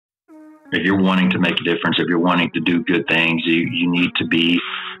If you're wanting to make a difference, if you're wanting to do good things, you need to be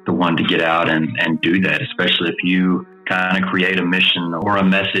the one to get out and do that, especially if you kind of create a mission or a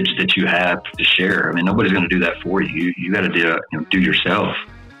message that you have to share. I mean, nobody's going to do that for you. You got to do yourself.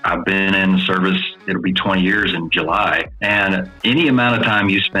 I've been in the service, it'll be 20 years in July. And any amount of time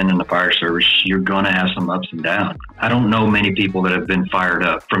you spend in the fire service, you're going to have some ups and downs. I don't know many people that have been fired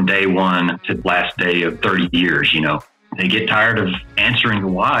up from day one to last day of 30 years, They get tired of answering the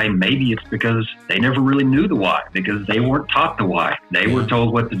why. Maybe it's because they never really knew the why, because they weren't taught the why. They were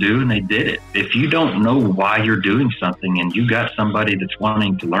told what to do and they did it. If you don't know why you're doing something and you got somebody that's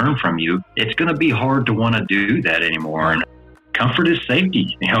wanting to learn from you, it's going to be hard to want to do that anymore. And comfort is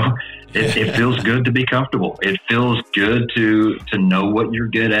safety. It feels good to be comfortable. It feels good to know what you're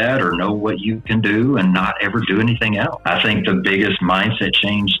good at or know what you can do and not ever do anything else. I think the biggest mindset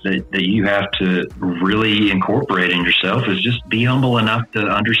change that you have to really incorporate in yourself is just be humble enough to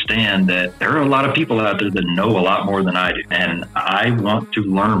understand that there are a lot of people out there that know a lot more than I do. And I want to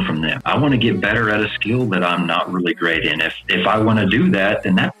learn from them. I want to get better at a skill that I'm not really great in. If I want to do that,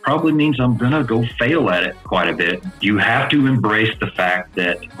 then that probably means I'm going to go fail at it quite a bit. You have to embrace the fact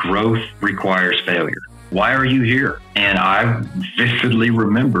that growth requires failure. Why are you here? And I vividly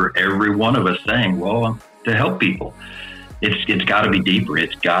remember every one of us saying, well, to help people. It's got to be deeper.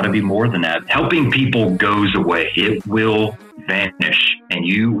 It's got to be more than that. Helping people goes away. It will vanish and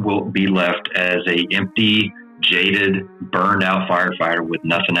you will be left as a empty, jaded, burned out firefighter with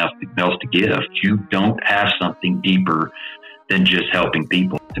nothing else to give. You don't have something deeper than just helping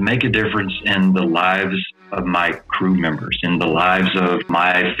people. To make a difference in the lives of my crew members, in the lives of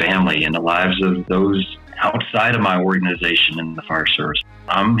my family, in the lives of those outside of my organization in the fire service.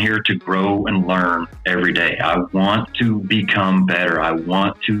 I'm here to grow and learn every day. I want to become better. I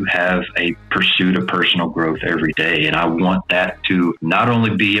want to have a pursuit of personal growth every day. And I want that to not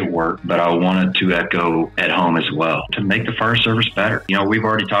only be at work, but I want it to echo at home as well, to make the fire service better. We've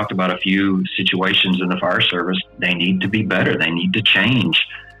already talked about a few situations in the fire service. They need to be better. They need to change.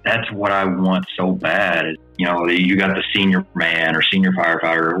 That's what I want so bad. You got the senior man or senior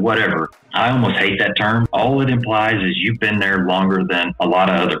firefighter or whatever. I almost hate that term. All it implies is you've been there longer than a lot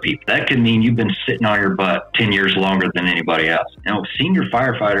of other people. That could mean you've been sitting on your butt 10 years longer than anybody else. Senior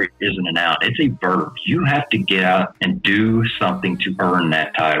firefighter isn't a noun. It's a verb. You have to get out and do something to earn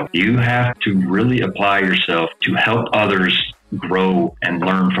that title. You have to really apply yourself to help others grow and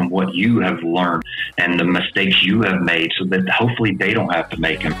learn from what you have learned and the mistakes you have made so that hopefully they don't have to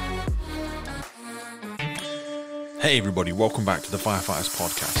make them. Hey everybody, welcome back to the Firefighters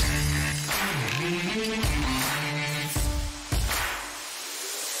podcast.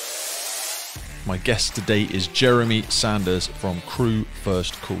 My guest today is Jeremy Sanders from Crew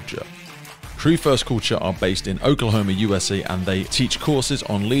First Culture. Crew First Culture are based in Oklahoma, USA, and they teach courses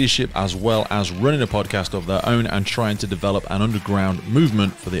on leadership as well as running a podcast of their own and trying to develop an underground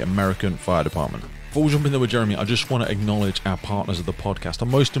movement for the American Fire Department. Before we jump in there with Jeremy, I just want to acknowledge our partners of the podcast,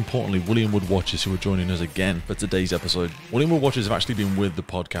 and most importantly, William Wood Watches, who are joining us again for today's episode. William Wood Watches have actually been with the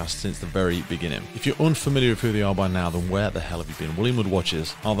podcast since the very beginning. If you're unfamiliar with who they are by now, then where the hell have you been? William Wood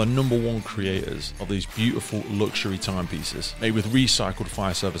Watches are the #1 creators of these beautiful luxury timepieces made with recycled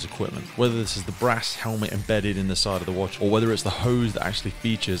fire service equipment. Whether this is the brass helmet embedded in the side of the watch, or whether it's the hose that actually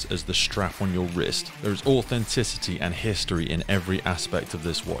features as the strap on your wrist, there is authenticity and history in every aspect of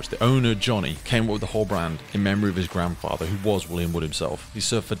this watch. The owner, Johnny, came up with the whole brand in memory of his grandfather, who was William Wood himself. He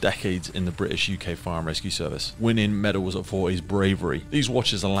served for decades in the British UK Fire and Rescue Service, winning medals for his bravery. These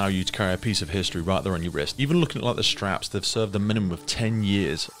watches allow you to carry a piece of history right there on your wrist. Even looking at the straps, they've served a minimum of 10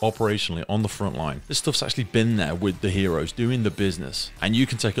 years operationally on the front line. This stuff's actually been there with the heroes doing the business, and you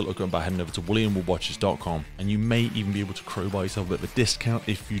can take a look at it by heading over to williamwoodwatches.com, and you may even be able to crowbar yourself a bit of a discount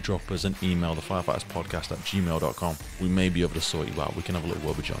if you drop us an email, thefirefighterspodcast@gmail.com. We may be able to sort you out. We can have a little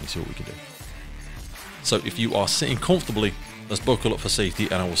word with Johnny, see what we can do. So if you are sitting comfortably, let's buckle up for safety,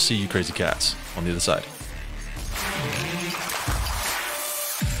 and I will see you crazy cats on the other side.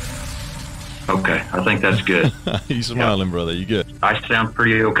 Okay, I think that's good. You smiling, brother? You good? I sound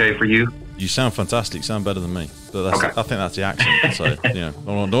pretty okay for you? You sound fantastic. You sound better than me. But that's, okay. I think that's the accent. So,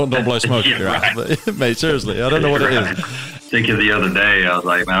 don't blow smoke at your ass. But, mate, seriously, I don't know what it is. Thinking the other day, I was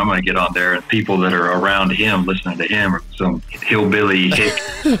like, man, I'm going to get on there, and people that are around him, listening to him, are some hillbilly hick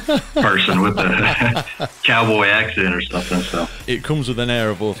person with a cowboy accent or something. So it comes with an air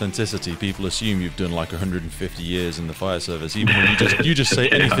of authenticity. People assume you've done like 150 years in the fire service, even when you just say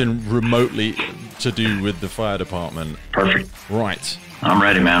anything remotely to do with the fire department. Perfect. Right. I'm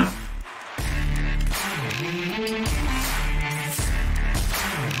ready, man.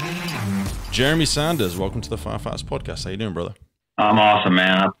 Jeremy Sanders, welcome to the Firefighters podcast. How you doing, brother? I'm awesome,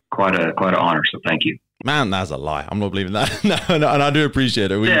 man. Quite an honor. So thank you. Man, that's a lie. I'm not believing that. No, and I do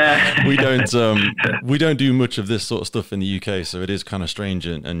appreciate it. We don't do much of this sort of stuff in the UK, so it is kind of strange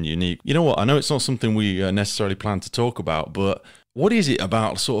and unique. You know what? I know it's not something we necessarily plan to talk about, but what is it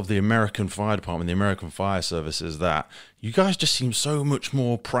about sort of the American Fire Department, the American Fire Services, that you guys just seem so much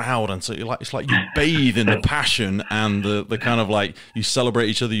more proud, and so it's like you bathe in the passion and the kind of like you celebrate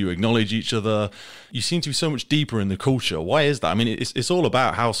each other, you acknowledge each other. You seem to be so much deeper in the culture. Why is that? I mean, it's all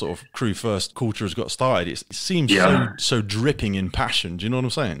about how sort of Crew First culture has got started. It seems so dripping in passion. Do you know what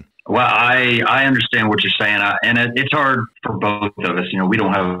I'm saying? Well, I understand what you're saying, and it's hard for both of us. You know, we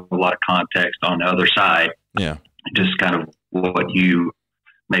don't have a lot of context on the other side. Yeah, just kind of what you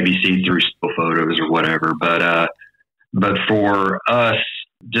maybe see through still photos or whatever. But for us,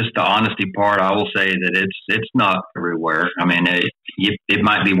 just the honesty part, I will say that it's not everywhere. I mean, it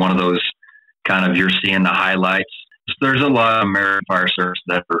might be one of those kind of, you're seeing the highlights. There's a lot of American Fire Service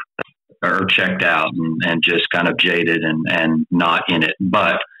that are checked out and just kind of jaded and not in it.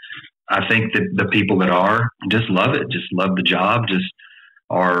 But I think that the people that are just love it, just love the job, just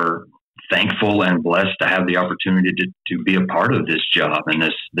are thankful and blessed to have the opportunity to be a part of this job and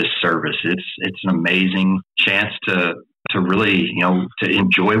this service. It's an amazing chance to really, you know, to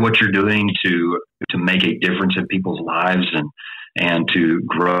enjoy what you're doing, to make a difference in people's lives and to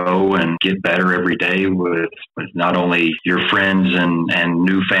grow and get better every day with not only your friends and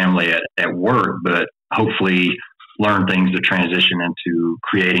new family at work, but hopefully learn things to transition into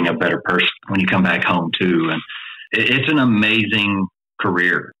creating a better person when you come back home too. And it's an amazing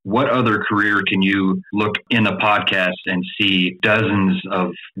career. What other career can you look in the podcast and see dozens of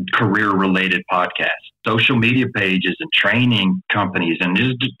career-related podcasts, social media pages, and training companies? And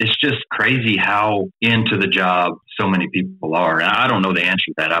it's just crazy how into the job so many people are. And I don't know the answer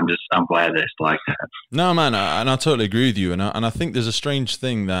to that. I'm glad that it's like that. No, man, and I totally agree with you. And I think there's a strange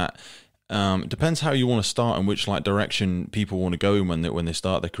thing that it depends how you want to start and which like direction people want to go in when they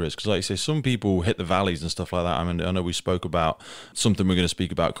start their careers. Because like you say, some people hit the valleys and stuff like that. I mean, I know we spoke about something we're going to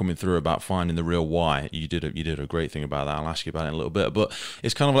speak about coming through about finding the real why. You did a great thing about that. I'll ask you about it in a little bit. But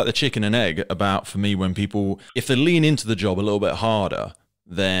it's kind of like the chicken and egg about, for me, when people, if they lean into the job a little bit harder,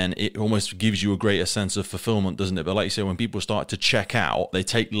 then it almost gives you a greater sense of fulfillment, doesn't it? But like you say, when people start to check out, they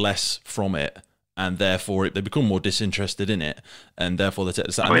take less from it. And therefore, they become more disinterested in it, and therefore they take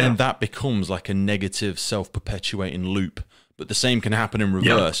this. And then that becomes like a negative, self-perpetuating loop. But the same can happen in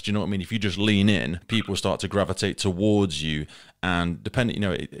reverse. Yep. Do you know what I mean? If you just lean in, people start to gravitate towards you, and depending, you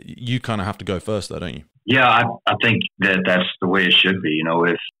know, you kind of have to go first, though, don't you? Yeah, I think that's the way it should be. You know,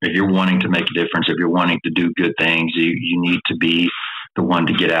 if you're wanting to make a difference, if you're wanting to do good things, you need to be the one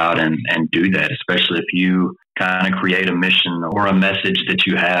to get out and do that, especially if you kind of create a mission or a message that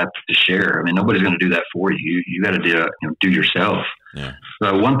you have to share. I mean, nobody's going to do that for you. You got to do yourself. Yeah.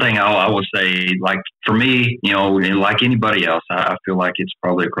 So one thing I will say, like for me, you know, like anybody else, I feel like it's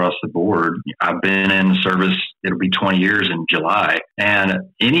probably across the board. I've been in the service, it'll be 20 years in July. And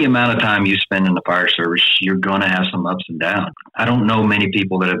any amount of time you spend in the fire service, you're going to have some ups and downs. I don't know many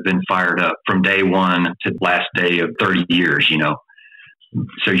people that have been fired up from day one to the last day of 30 years, you know.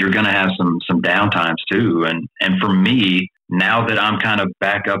 So you're going to have some downtimes too. And for me, now that I'm kind of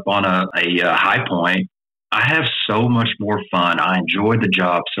back up on a high point, I have so much more fun. I enjoy the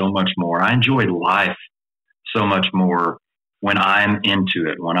job so much more. I enjoy life so much more when I'm into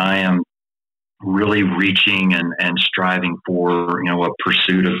it, when I am really reaching and striving for, you know, a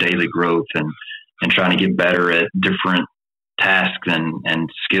pursuit of daily growth and trying to get better at different tasks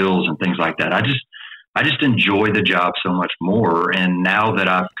and skills and things like that. I just enjoy the job so much more. And now that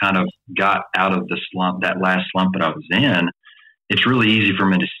I've kind of got out of the slump, that last slump that I was in, it's really easy for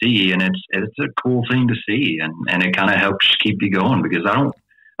me to see. And it's a cool thing to see. And it kind of helps keep you going, because I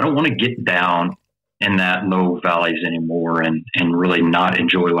don't want to get down in that low valleys anymore and really not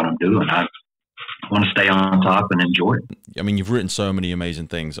enjoy what I'm doing. I want to stay on top and enjoy it. I mean, you've written so many amazing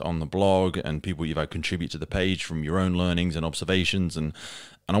things on the blog, and people you've had contribute to the page from your own learnings and observations. And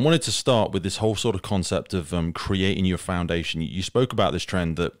I wanted to start with this whole sort of concept of creating your foundation. You spoke about this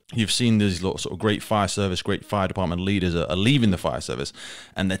trend that you've seen these sort of great fire service, great fire department leaders are leaving the fire service,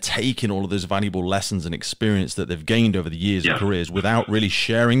 and they're taking all of those valuable lessons and experience that they've gained over the years and careers without really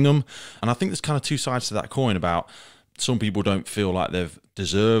sharing them. And I think there's kind of two sides to that coin about some people don't feel like they've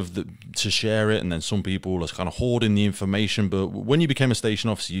deserve to share it, and then some people are kind of hoarding the information. But when you became a station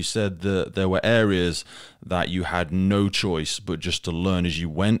officer, you said that there were areas that you had no choice but just to learn as you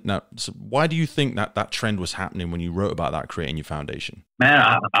went. Now, so why do you think that trend was happening when you wrote about that, creating your foundation? Man,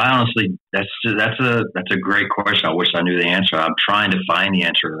 I honestly, that's a great question. I wish I knew the answer. I'm trying to find the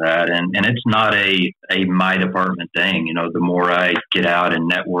answer to that, and it's not a my department thing. You know, the more I get out and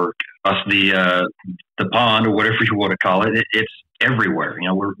network across the pond, or whatever you want to call it, it's everywhere. You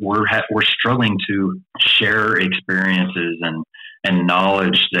know, we're struggling to share experiences and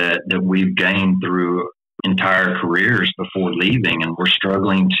knowledge that we've gained through entire careers before leaving, and we're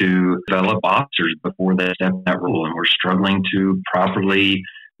struggling to develop officers before they step in that role, and we're struggling to properly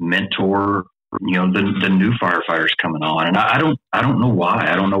mentor, you know, the new firefighters coming on. And I don't know why.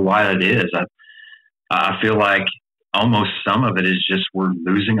 I don't know why that is. I feel like almost some of it is just we're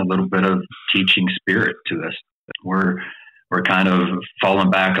losing a little bit of teaching spirit to us. We're kind of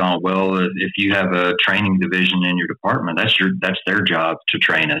falling back on, well, if you have a training division in your department, that's their job to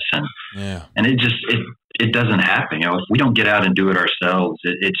train us, and it doesn't happen. You know, if we don't get out and do it ourselves,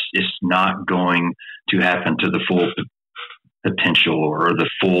 it's not going to happen to the full potential or the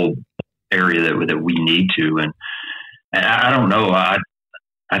full area that we need to. And I don't know. I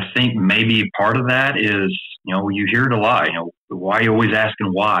think maybe part of that is, you know, you hear it a lot. You know, why are you always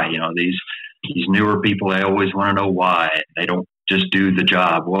asking why? You know, these newer people, they always want to know why. They don't just do the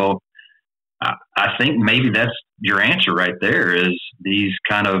job. Well, I think maybe that's your answer right there, is these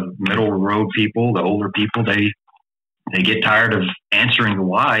kind of middle road people, the older people, they get tired of answering the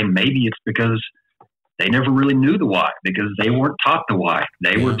why. Maybe it's because they never really knew the why, because they weren't taught the why.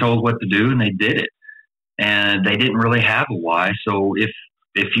 They were told what to do and they did it, and they didn't really have a why. So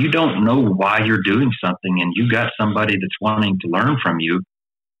if you don't know why you're doing something, and you got somebody that's wanting to learn from you,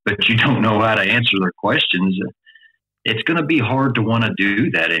 but you don't know how to answer their questions, it's going to be hard to want to do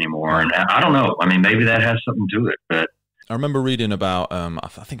that anymore. And I don't know. I mean, maybe that has something to it, but I remember reading about, I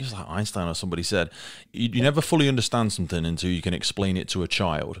think it was like Einstein or somebody said, you never fully understand something until you can explain it to a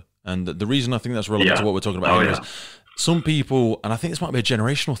child. And the reason I think that's relevant to what we're talking about here is some people, and I think this might be a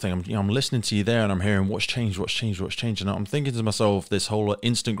generational thing. I'm listening to you there, and I'm hearing what's changed. And I'm thinking to myself, this whole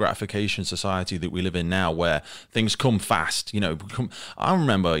instant gratification society that we live in now, where things come fast. You know, I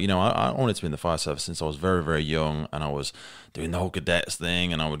remember, you know, I wanted to be in the fire service since I was very, very young, and I was doing the whole cadets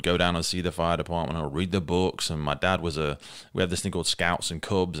thing, and I would go down and see the fire department. I would read the books, and my dad we had this thing called Scouts and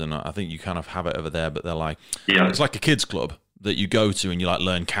Cubs, and I think you kind of have it over there, but they're like, it's like a kids club that you go to, and you like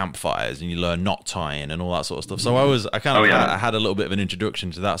learn campfires and you learn knot tying and all that sort of stuff. So I had a little bit of an introduction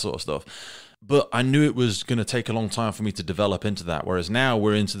to that sort of stuff, but I knew it was going to take a long time for me to develop into that. Whereas now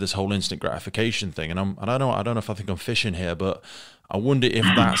we're into this whole instant gratification thing, and I don't know if I think I'm fishing here, but I wonder if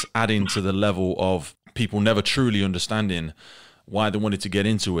that's adding to the level of people never truly understanding why they wanted to get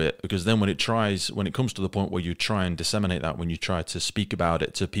into it, because then when it comes to the point where you try and disseminate that, when you try to speak about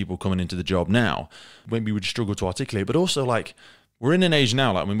it to people coming into the job now, maybe we'd struggle to articulate. But also, like, we're in an age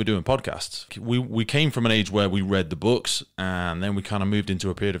now, like when we're doing podcasts, we came from an age where we read the books, and then we kind of moved into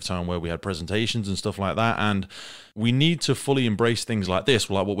a period of time where we had presentations and stuff like that, and we need to fully embrace things like this,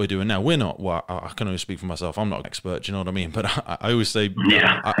 like what we're doing now. We're not, well, I can only speak for myself. I'm not an expert, you know what I mean? But I always say,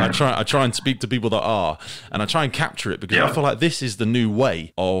 I try and speak to people that are, and I try and capture it, because I feel like this is the new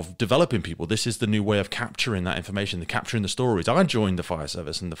way of developing people. This is the new way of capturing that information, capturing the stories. I joined the fire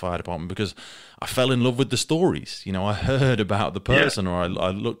service and the fire department because I fell in love with the stories. You know, I heard about the person, or I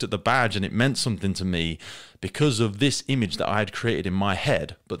looked at the badge, and it meant something to me because of this image that I had created in my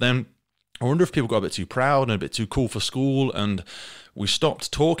head. But then I wonder if people got a bit too proud and a bit too cool for school, and we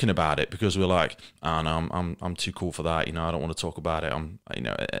stopped talking about it because we're like, oh no, I'm too cool for that. You know, I don't want to talk about it.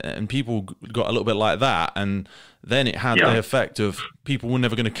 And people got a little bit like that, and then it had the effect of people were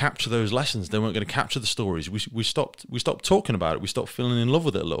never going to capture those lessons. They weren't going to capture the stories. We stopped talking about it. We stopped feeling in love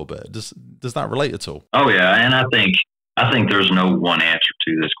with it a little bit. Does that relate at all? Oh yeah, and I think there's no one answer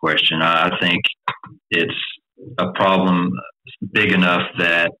to this question. I think it's a problem big enough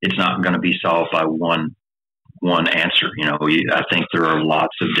that it's not going to be solved by one answer. You know, I think there are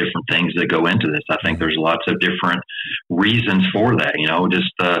lots of different things that go into this. I think there's lots of different reasons for that. You know,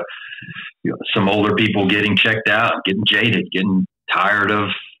 just some older people getting checked out, getting jaded, getting tired of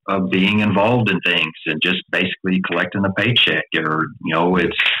being involved in things, and just basically collecting a paycheck. Or, you know,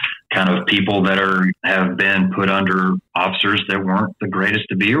 it's kind of people that have been put under officers that weren't the greatest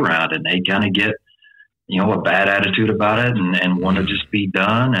to be around, and they kind of get, you know, a bad attitude about it and want to just be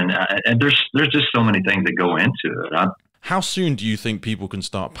done. And there's just so many things that go into it. How soon do you think people can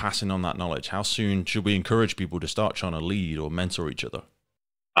start passing on that knowledge? How soon should we encourage people to start trying to lead or mentor each other?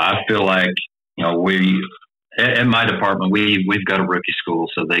 I feel like, you know, in my department, we've got a rookie school,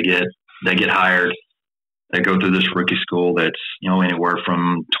 so they get hired. They go through this rookie school that's, anywhere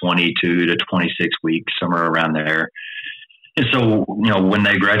from 22 to 26 weeks, somewhere around there. And so, when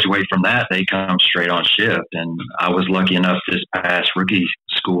they graduate from that, they come straight on shift. And I was lucky enough this past rookie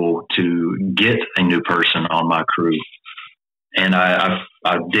school to get a new person on my crew. And I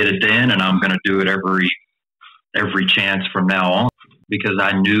did it then, and I'm going to do it every chance from now on, because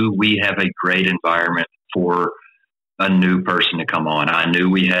I knew we have a great environment for a new person to come on. I knew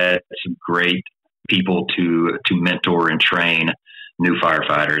we had some great people to mentor and train new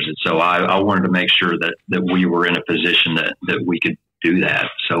firefighters. And so I wanted to make sure that we were in a position that we could do that.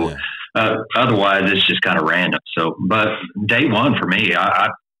 So otherwise it's just kind of random. So, but day one for me, I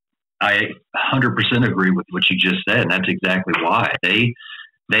 100% agree with what you just said. And that's exactly why they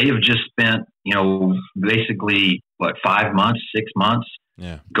have just spent, basically 5 months, 6 months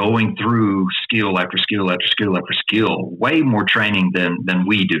going through skill after skill after skill after skill, way more training than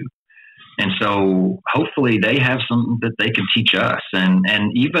we do. And so hopefully they have something that they can teach us. And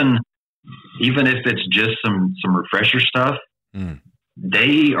even if it's just some refresher stuff,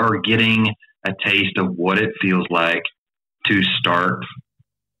 they are getting a taste of what it feels like to start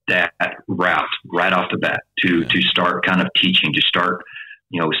that route right off the bat, to start kind of teaching, to start,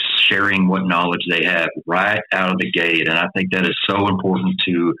 sharing what knowledge they have right out of the gate. And I think that is so important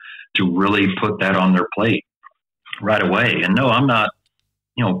to really put that on their plate right away. And no, I'm not,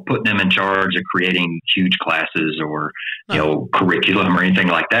 putting them in charge of creating huge classes or, curriculum or anything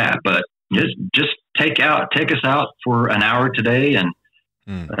like that. But just take us out for an hour today and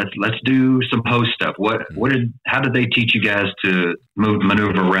let's do some hose stuff. How did they teach you guys to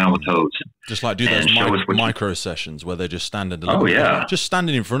maneuver around with hose? Just like do those micro sessions where they're just standing, just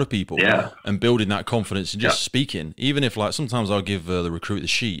standing in front of people and building that confidence and just speaking. Even if sometimes I'll give the recruit the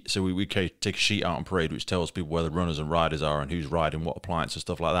sheet. So we take a sheet out on parade, which tells people where the runners and riders are and who's riding what appliance and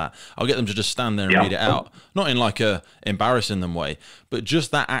stuff like that. I'll get them to just stand there and read it out. Not in a embarrassing them way, but just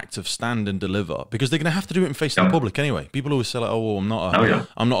that act of stand and deliver, because they're going to have to do it in face of the public anyway. People always say I'm not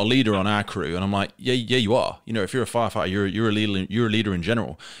a leader on our crew. And I'm like, yeah, you are. If you're a firefighter, you're a leader in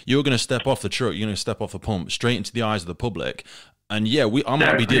general. You're going to step off the truck, you're going to step off the pump straight into the eyes of the public. And I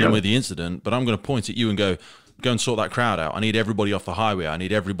might be dealing with the incident, but I'm going to point at you and go and sort that crowd out. I need everybody off the highway. I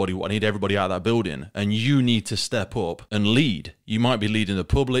need everybody out of that building. And you need to step up and lead. You might be leading the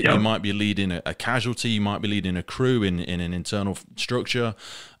public. You might be leading a casualty. You might be leading a crew in an internal structure.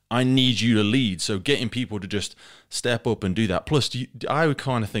 I need you to lead. So getting people to just step up and do that. Plus, I would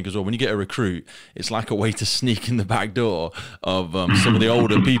kind of think as well, when you get a recruit, it's like a way to sneak in the back door of some of the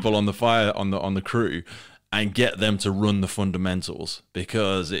older people on the crew and get them to run the fundamentals,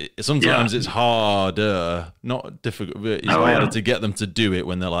 because sometimes it's harder, not difficult, but it's harder to get them to do it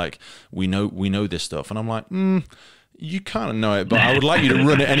when they're like, we know this stuff. And I'm like, you kind of know it, but I would like you to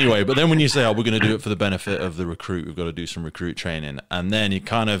run it anyway. But then when you say, we're going to do it for the benefit of the recruit, we've got to do some recruit training. And then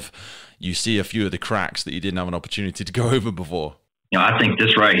you see a few of the cracks that you didn't have an opportunity to go over before. I think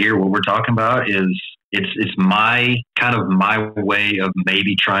this right here, what we're talking about is it's my way of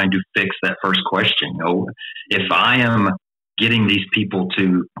maybe trying to fix that first question. If I am getting these people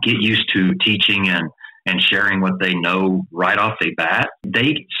to get used to teaching and sharing what they know right off the bat,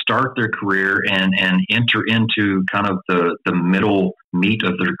 they start their career and enter into kind of the middle meat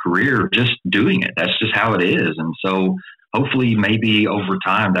of their career just doing it. That's just how it is. And so hopefully maybe over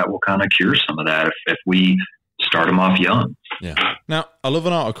time that will kind of cure some of that if we start them off young. Yeah. Now, I love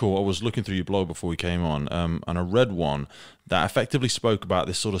an article. I was looking through your blog before we came on, and I read one that effectively spoke about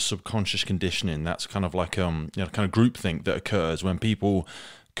this sort of subconscious conditioning. That's kind of like kind of groupthink that occurs when people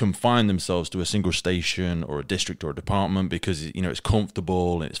confine themselves to a single station or a district or a department because it's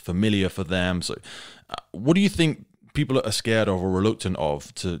comfortable and it's familiar for them. So what do you think people are scared of or reluctant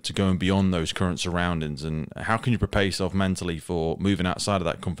of to going beyond those current surroundings, and how can you prepare yourself mentally for moving outside of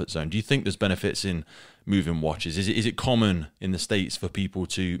that comfort zone? Do you think there's benefits in moving watches? Is it common in the States for people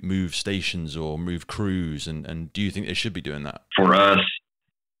to move stations or move crews, and do you think they should be doing that? For us,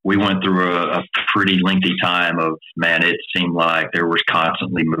 we went through a pretty lengthy time of, it seemed like there was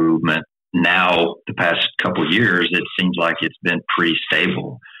constantly movement. Now, the past couple of years, it seems like it's been pretty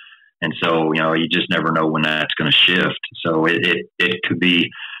stable. And so, you just never know when that's going to shift. So it could be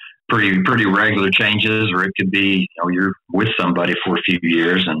pretty regular changes, or it could be, you're with somebody for a few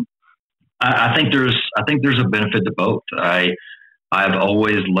years. And I think there's a benefit to both. I've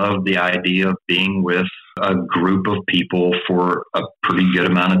always loved the idea of being with a group of people for a pretty good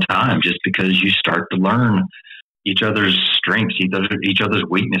amount of time, just because you start to learn each other's strengths, each other's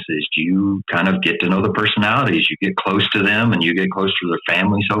weaknesses. You kind of get to know the personalities. You get close to them, and you get close to their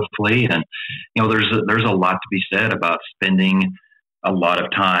families, hopefully. And there's a lot to be said about spending a lot of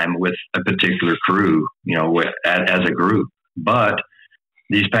time with a particular crew, as a group. But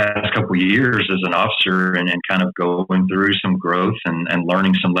these past couple of years as an officer and kind of going through some growth and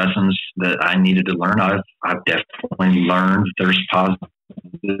learning some lessons that I needed to learn, I've definitely learned there's positives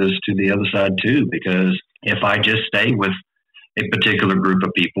to the other side too, because if I just stay with a particular group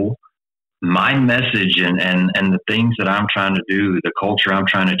of people, my message and the things that I'm trying to do, the culture I'm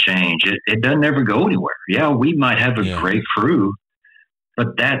trying to change, it doesn't ever go anywhere. Yeah, we might have a great crew,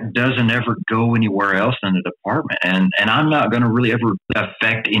 but that doesn't ever go anywhere else in the department. And I'm not going to really ever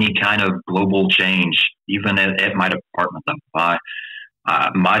affect any kind of global change, even at my department level.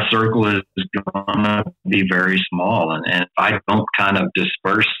 My circle is going to be very small. And if I don't kind of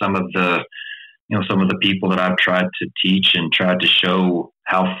disperse some of the people that I've tried to teach and tried to show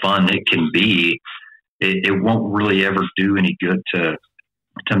how fun it can be, it won't really ever do any good to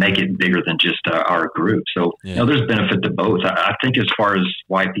make it bigger than just our group. So, there's benefit to both. I think as far as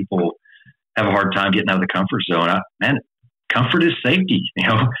why people have a hard time getting out of the comfort zone, comfort is safety.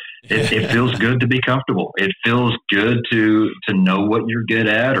 It feels good to be comfortable. It feels good to know what you're good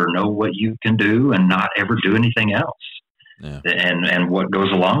at or know what you can do and not ever do anything else. Yeah. And what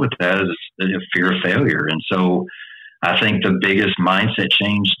goes along with that is a fear of failure. And so I think the biggest mindset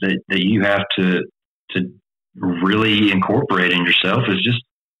change that you have to really incorporate in yourself is just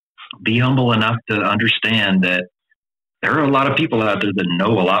be humble enough to understand that there are a lot of people out there that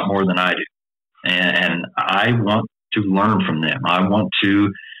know a lot more than I do. And I want to learn from them. I want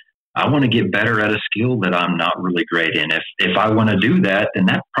to get better at a skill that I'm not really great in. If I want to do that, then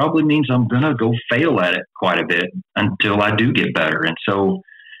that probably means I'm going to go fail at it quite a bit until I do get better. And so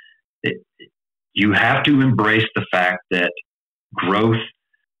you have to embrace the fact that growth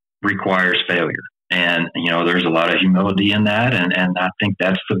requires failure. And, there's a lot of humility in that. And I think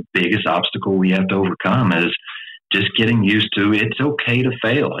that's the biggest obstacle we have to overcome is just getting used to it's okay to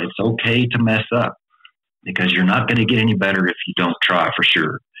fail. It's okay to mess up because you're not going to get any better if you don't try, for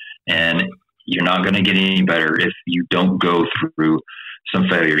sure. And you're not going to get any better if you don't go through some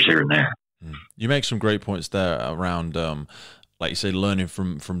failures here and there. You make some great points there around, like you say, learning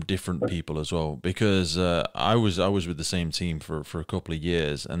from different people as well, because I was with the same team for a couple of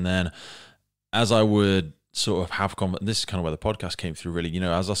years. And then as I would sort of have this is kind of where the podcast came through, really,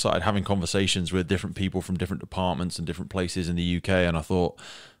 as I started having conversations with different people from different departments and different places in the UK, and I thought,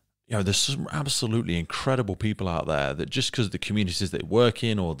 there's some absolutely incredible people out there that just because of the communities they work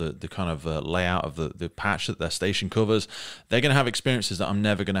in or the kind of layout of the patch that their station covers, they're going to have experiences that I'm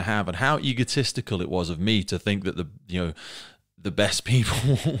never going to have. And how egotistical it was of me to think that the best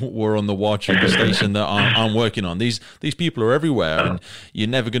people were on the watch of the station that I'm working on. These people are everywhere, and you're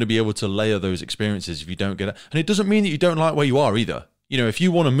never going to be able to layer those experiences if you don't get it. And it doesn't mean that you don't like where you are either. If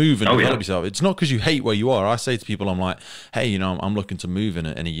you want to move and develop yourself, it's not because you hate where you are. I say to people, I'm like, hey, I'm looking to move in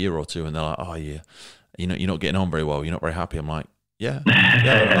a year or two, and they're like, oh yeah, you're not getting on very well. You're not very happy. I'm like, yeah,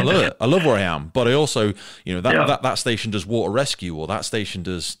 I love it. I love where I am, but I also, that station does water rescue, or that station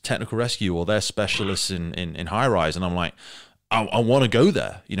does technical rescue, or they're specialists in high rise, and I'm like, I want to go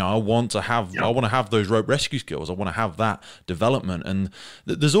there. I want to have those rope rescue skills. I want to have that development. And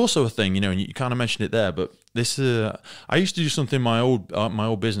there's also a thing, and you kind of mentioned it there, but this, I used to do something in my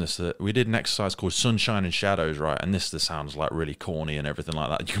old business that we did an exercise called sunshine and shadows, right? And this sounds like really corny and everything like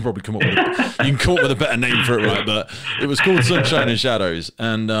that. You can probably come up with a better name for it, right? But it was called sunshine and shadows.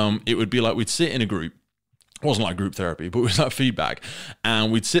 And it would be like, we'd sit in a group. It wasn't like group therapy, but it was like feedback.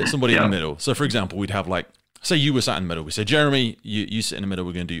 And we'd sit somebody in the middle. So for example, we'd have like, say you were sat in the middle. We say, Jeremy, you sit in the middle,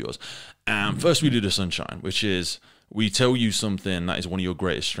 we're going to do yours. First we do the sunshine, which is we tell you something that is one of your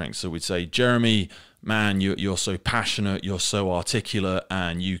greatest strengths. So we'd say, Jeremy, man, you're so passionate, you're so articulate,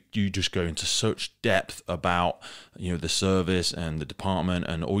 and you just go into such depth about the service and the department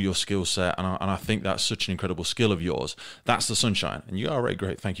and all your skill set. And I think that's such an incredible skill of yours. That's the sunshine. And you go, all right,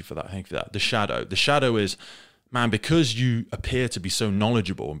 great. Thank you for that. Thank you for that. The shadow is, man, because you appear to be so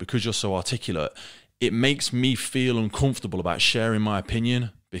knowledgeable and because you're so articulate, it makes me feel uncomfortable about sharing my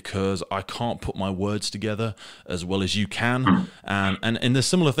opinion because I can't put my words together as well as you can. And the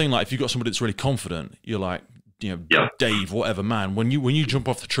similar thing, like if you've got somebody that's really confident, you're like, Dave, whatever, man, when you jump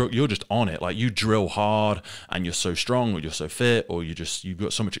off the truck, you're just on it. Like you drill hard and you're so strong, or you're so fit, or you've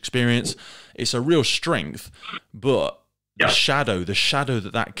got so much experience. It's a real strength, but the shadow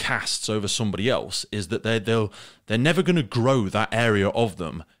that casts over somebody else is that they're never going to grow that area of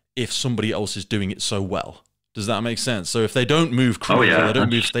them if somebody else is doing it so well. Does that make sense? So if they don't move crews, or they don't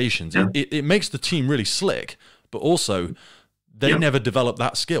move stations, it makes the team really slick, but also they never develop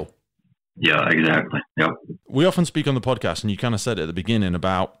that skill. Yeah, exactly. Yep. We often speak on the podcast, and you kind of said it at the beginning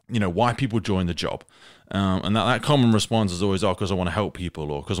about, why people join the job. And that common response is always, because I want to help people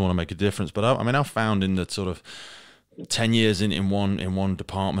or because I want to make a difference. But I've found in the sort of 10 years in one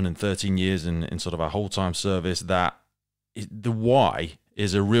department and 13 years in sort of our whole-time service that the why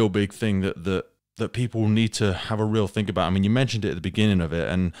is a real big thing that people need to have a real think about. I mean, you mentioned it at the beginning of it,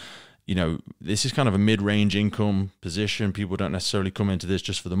 and this is kind of a mid-range income position. People don't necessarily come into this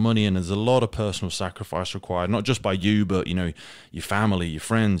just for the money, and there's a lot of personal sacrifice required, not just by you, but, your family, your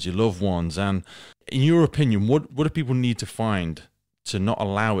friends, your loved ones. And in your opinion, what do people need to find to not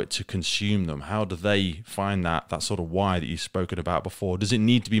allow it to consume them? How do they find that sort of why that you've spoken about before? Does it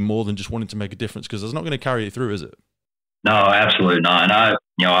need to be more than just wanting to make a difference? Because it's not going to carry it through, is it? No, absolutely not. And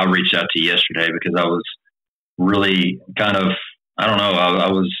I reached out to you yesterday because I was really kind of, I don't know,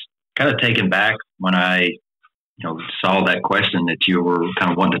 I was kind of taken back when I, saw that question that you were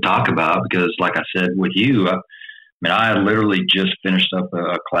kind of wanting to talk about, because like I said with you, I literally just finished up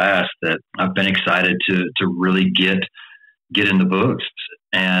a class that I've been excited to really get in the books.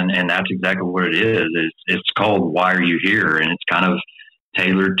 And that's exactly what it is. It's called Why Are You Here? And it's kind of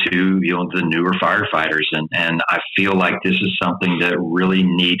tailored to, the newer firefighters. And I feel like this is something that really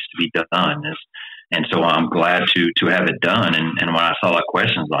needs to be done. And so I'm glad to have it done. And when I saw that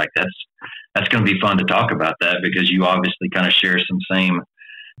question, I was like, that's going to be fun to talk about that, because you obviously kind of share some same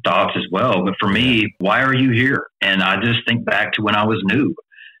thoughts as well. But for me, why are you here? And I just think back to when I was new,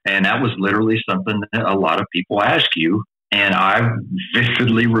 and that was literally something that a lot of people ask you. And I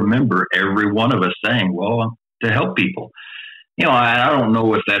vividly remember every one of us saying, well, to help people. I don't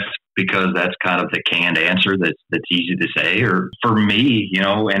know if that's because that's kind of the canned answer that's easy to say, or for me,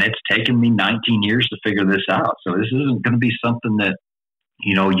 and it's taken me 19 years to figure this out. So this isn't going to be something that,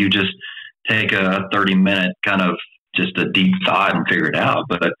 you just take a 30-minute kind of just a deep thought and figure it out.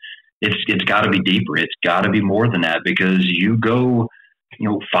 But it's got to be deeper. It's got to be more than that, because you go,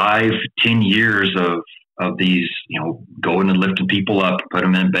 5-10 years of these, going and lifting people up, put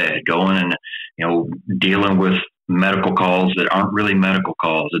them in bed, going and, dealing with medical calls that aren't really medical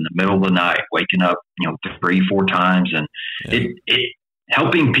calls in the middle of the night, waking up, 3-4 times. And it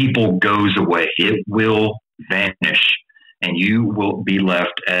helping people goes away. It will vanish, and you will be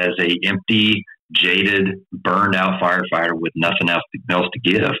left as a empty, jaded, burned out firefighter with nothing else to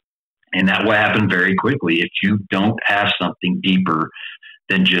give. And that will happen very quickly if you don't have something deeper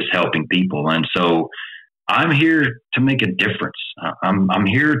than just helping people. And so I'm here to make a difference. I'm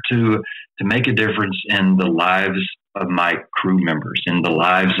here to make a difference in the lives of my crew members, in the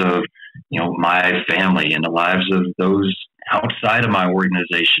lives of, my family, in the lives of those outside of my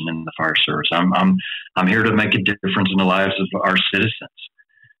organization in the fire service. I'm here to make a difference in the lives of our citizens.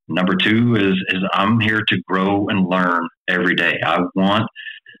 Number two is I'm here to grow and learn every day. I want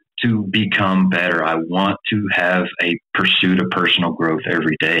to become better. I want to have a pursuit of personal growth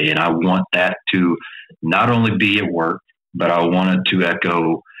every day. And I want that to not only be at work, but I want it to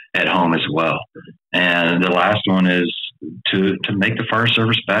echo at home as well. And the last one is to make the fire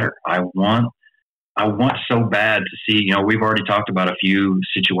service better. I want so bad to see, we've already talked about a few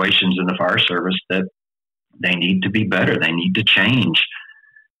situations in the fire service that they need to be better. They need to change.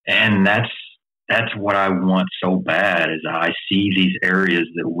 And that's what I want so bad, is I see these areas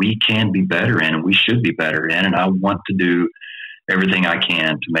that we can be better in and we should be better in. And I want to do everything I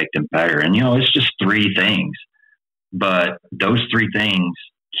can to make them better. And, it's just 3 things, but those 3 things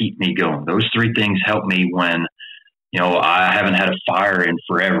keep me going. Those 3 things help me when, I haven't had a fire in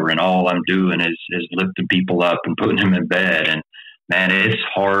forever and all I'm doing is lifting people up and putting them in bed. And man, it's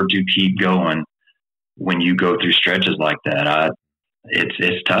hard to keep going when you go through stretches like that.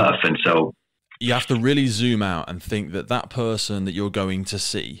 It's tough. And so you have to really zoom out and think that person that you're going to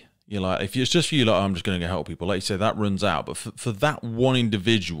see, you're like, if it's just for you, like, I'm just going to help people, like you say, that runs out. But for that one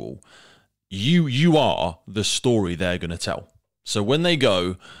individual, you are the story they're going to tell. So when they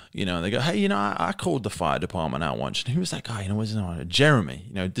go, they go, hey, I called the fire department out once. And who was that guy? What's his name?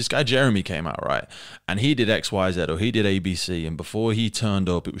 Jeremy. This guy Jeremy came out, right? And he did X, Y, Z, or he did ABC. And before he turned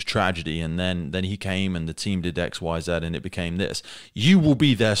up, it was tragedy. And then he came and the team did X, Y, Z, and it became this. You will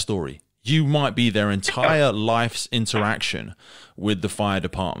be their story. You might be their entire life's interaction with the fire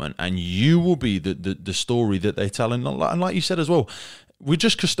department, and you will be the story that they tell. And like you said as well, we're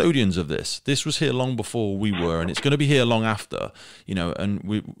just custodians of this. This was here long before we were, and it's going to be here long after,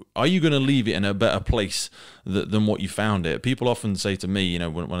 and are you going to leave it in a better place than what you found it? People often say to me,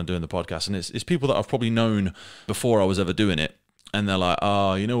 when I'm doing the podcast, and it's people that I've probably known before I was ever doing it, and they're like,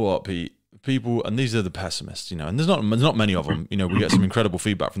 oh, you know what, Pete? people, and these are the pessimists, and there's not many of them. We get some incredible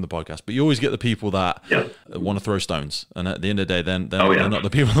feedback from the podcast, but you always get the people that want to throw stones, and at the end of the day, then they're not the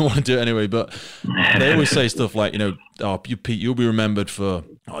people that want to do it anyway. But they always say stuff like, oh, Pete, you'll be remembered for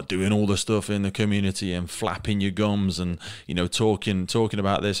doing all the stuff in the community and flapping your gums and talking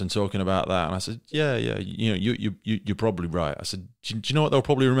about this and talking about that. And I said, yeah, you're probably right. I said, do you know what they'll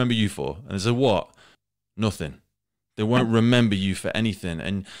probably remember you for? And they said, what? Nothing. They won't remember you for anything.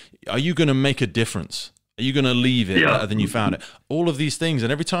 And are you going to make a difference? Are you going to leave it better than you found it? All of these things.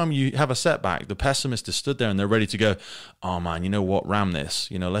 And every time you have a setback, the pessimist is stood there and they're ready to go, oh man, you know what? Ram this.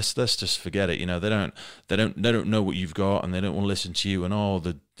 Let's just forget it. They don't know what you've got, and they don't want to listen to you. And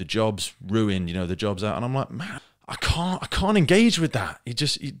the job's ruined. The job's out. And I'm like, man, I can't engage with that.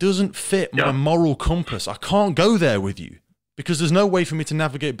 It doesn't fit my moral compass. I can't go there with you because there's no way for me to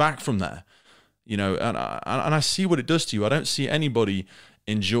navigate back from there. And I see what it does to you. I don't see anybody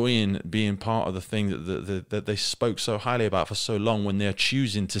enjoying being part of the thing that they spoke so highly about for so long when they're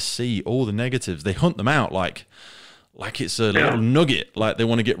choosing to see all the negatives. They hunt them out like it's a little nugget, like they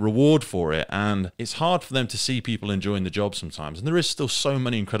want to get reward for it. And it's hard for them to see people enjoying the job sometimes. And there is still so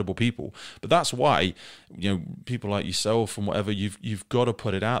many incredible people. But that's why, people like yourself and whatever, you've got to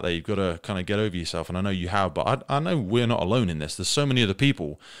put it out there. You've got to kind of get over yourself. And I know you have, but I know we're not alone in this. There's so many other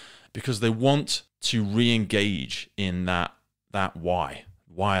people, because they want to re-engage in that why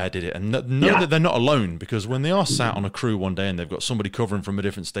I did it, and know that they're not alone, because when they are sat on a crew one day and they've got somebody covering from a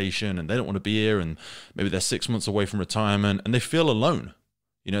different station and they don't want to be here, and maybe they're 6 months away from retirement and they feel alone,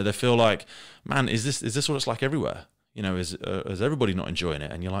 they feel like, man, is this what it's like everywhere? Is everybody not enjoying it?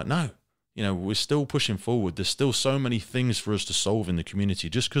 And you're like, no, we're still pushing forward. There's still so many things for us to solve in the community,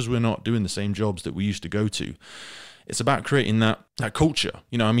 just because we're not doing the same jobs that we used to go to. It's about creating that culture.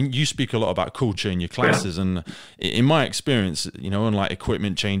 You speak a lot about culture in your classes, and in my experience, unlike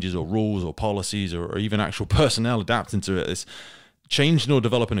equipment changes or rules or policies or even actual personnel adapting to it, it's changing or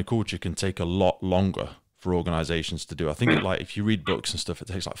developing a culture can take a lot longer for organizations to do. I think if you read books and stuff, it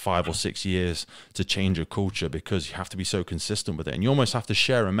takes 5 or 6 years to change a culture, because you have to be so consistent with it. And you almost have to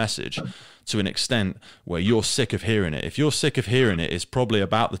share a message to an extent where you're sick of hearing it. If you're sick of hearing it, it's probably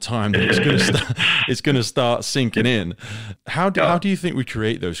about the time that it's going to start sinking in. How do you think we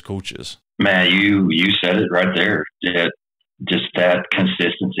create those cultures? Man, you said it right there. Just that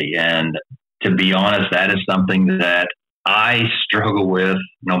consistency. And to be honest, that is something that I struggle with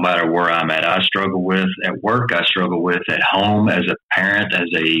no matter where I'm at. I struggle with at work. I struggle with at home as a parent, as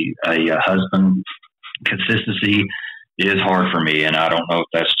a husband. Consistency is hard for me. And I don't know if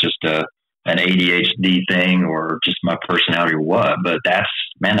that's just an ADHD thing or just my personality or what, but that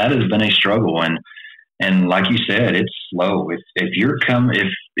has been a struggle. And like you said, it's slow. If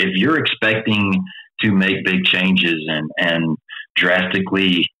you're expecting to make big changes and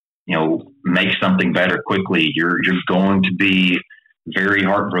drastically, make something better quickly, you're going to be very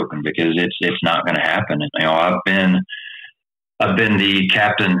heartbroken, because it's not going to happen. And, I've been the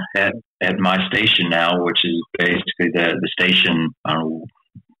captain at my station now, which is basically the station,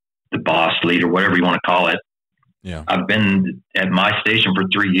 the boss, leader, whatever you want to call it. Yeah. I've been at my station for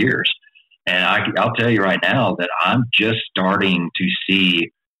 3 years, and I'll tell you right now that I'm just starting to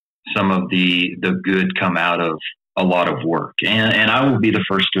see some of the good come out of a lot of work. And I will be the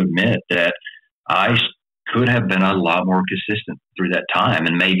first to admit that I could have been a lot more consistent through that time.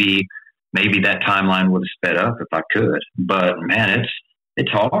 And maybe that timeline would have sped up if I could. But man,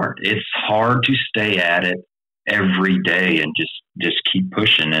 it's hard. It's hard to stay at it every day and just keep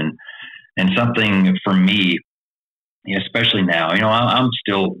pushing. And something for me, especially now, I'm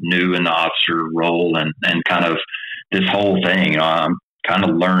still new in the officer role and kind of this whole thing, I'm kind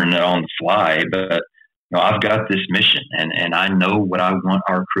of learning it on the fly, but I've got this mission and I know what I want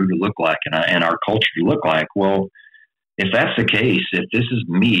our crew to look like and our culture to look like. Well, if that's the case, if this is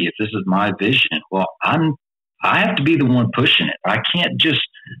me, if this is my vision, well, I have to be the one pushing it. I can't just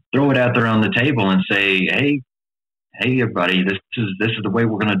throw it out there on the table and say, hey, everybody, this is the way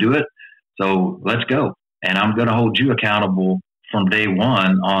we're going to do it. So let's go. And I'm going to hold you accountable from day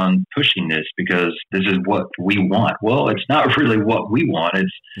one on pushing this, because this is what we want. Well, it's not really what we want.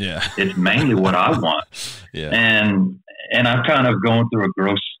 It's mainly what I want. Yeah. And I'm kind of going through a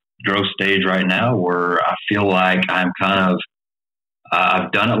growth stage right now where I feel like I'm kind of,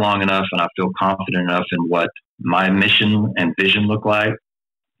 I've done it long enough and I feel confident enough in what my mission and vision look like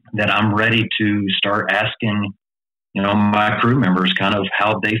that I'm ready to start asking, my crew members kind of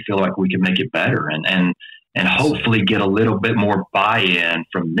how they feel like we can make it better and hopefully get a little bit more buy-in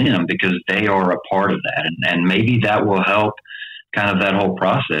from them, because they are a part of that. And maybe that will help kind of that whole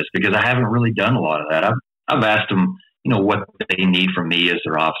process, because I haven't really done a lot of that. I've asked them, what they need from me as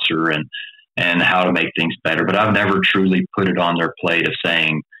their officer. and how to make things better. But I've never truly put it on their plate of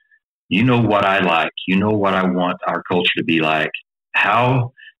saying, you know what I like, you know what I want our culture to be like.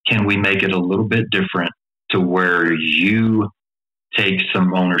 How can we make it a little bit different to where you take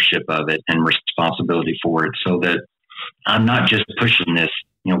some ownership of it and responsibility for it, so that I'm not just pushing this,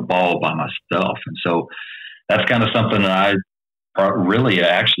 ball by myself. And so that's kind of something that I really,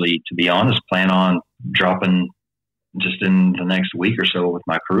 actually, to be honest, plan on dropping just in the next week or so with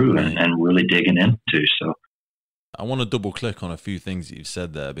my crew, and really digging into. So I want to double click on a few things that you've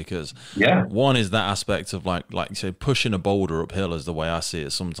said there, because one is that aspect of like you say, pushing a boulder uphill is the way I see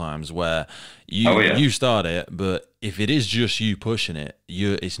it sometimes, where you start it, but if it is just you pushing it,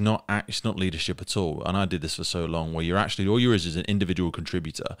 it's not leadership at all. And I did this for so long, where you're actually, all you is an individual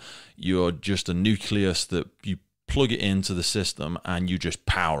contributor. You're just a nucleus that you plug it into the system and you just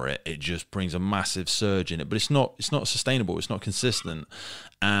power it. It just brings a massive surge in it, but it's not sustainable. It's not consistent,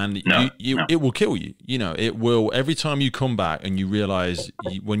 and it will kill you. It will. Every time you come back and you realize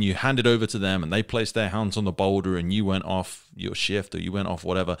when you hand it over to them and they placed their hands on the boulder and you went off your shift or you went off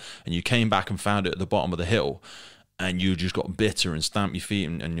whatever, and you came back and found it at the bottom of the hill, and you just got bitter and stamped your feet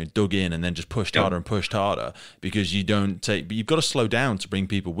and you dug in and then just pushed harder and pushed harder, because but you've got to slow down to bring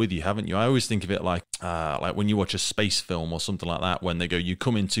people with you, haven't you? I always think of it like when you watch a space film or something like that, when they go, you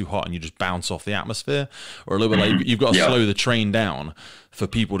come in too hot and you just bounce off the atmosphere, or a little bit like you've got to slow the train down for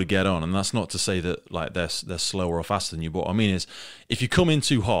people to get on. And that's not to say that like they're slower or faster than you, but what I mean is, if you come in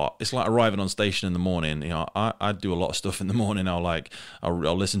too hot, it's like arriving on station in the morning. I do a lot of stuff in the morning.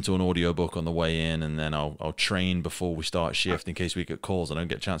 I'll listen to an audiobook on the way in, and then I'll train before we start shift in case we get calls. I don't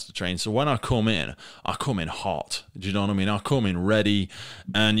get a chance to train. So when I come in hot. Do you know what I mean? I come in ready,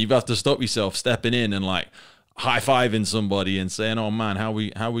 and you've got to stop yourself stepping in and like high-fiving somebody and saying, oh man, how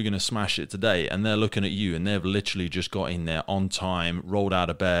are we going to smash it today? And they're looking at you, and they've literally just got in there on time, rolled out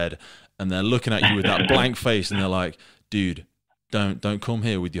of bed, and they're looking at you with that blank face, and they're like, dude, don't come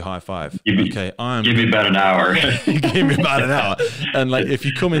here with your high five. Give me about an hour. Give me about an hour. And like, if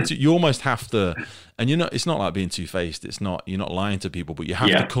you come into, you almost have to, and it's not like being two-faced. You're not lying to people, but you have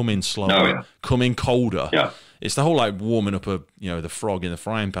to come in slower, come in colder. Yeah. It's the whole like warming up the frog in the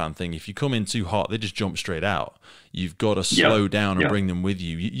frying pan thing. If you come in too hot, they just jump straight out. You've got to slow down and bring them with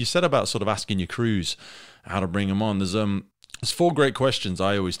you. You said about sort of asking your crews how to bring them on. There's 4 great questions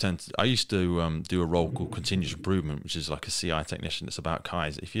I used to do a role called continuous improvement, which is like a CI technician. It's about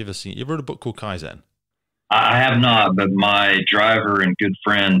Kaizen. You ever read a book called Kaizen? I have not, but my driver and good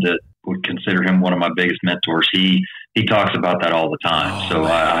friend that would consider him one of my biggest mentors, he talks about that all the time. So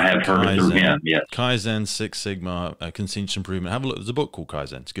I have heard it through him. Yes. Kaizen, Six Sigma, continuous improvement. Have a look. There's a book called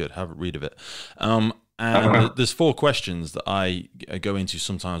Kaizen. It's good. Have a read of it. And there's 4 questions that I go into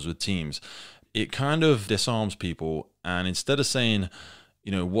sometimes with teams. It kind of disarms people, and instead of saying,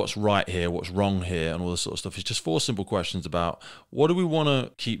 what's right here, what's wrong here, and all this sort of stuff, it's just 4 simple questions about, what do we want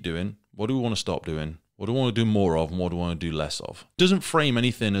to keep doing? What do we want to stop doing? What do we want to do more of, and what do we want to do less of? It doesn't frame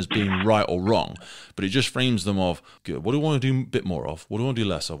anything as being right or wrong, but it just frames them of, good, what do we want to do a bit more of? What do we want to do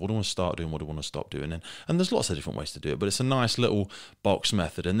less of? What do we want to start doing? What do we want to stop doing? And there's lots of different ways to do it, but it's a nice little box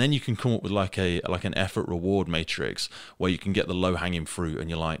method. And then you can come up with like an effort reward matrix, where you can get the low hanging fruit. And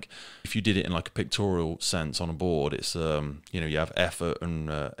you're like, if you did it in like a pictorial sense on a board, it's you have effort and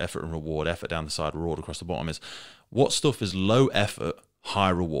reward, effort down the side, reward across the bottom. Is what stuff is low effort, high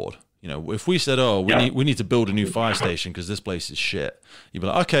reward. If we said, we need to build a new fire station because this place is shit, you'd be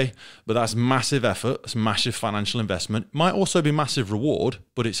like, okay, but that's massive effort, it's massive financial investment, might also be massive reward,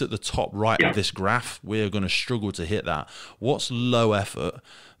 but it's at the top right of this graph. We're going to struggle to hit that. What's low effort,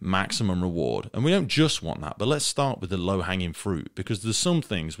 maximum reward? And we don't just want that, but let's start with the low hanging fruit, because there's some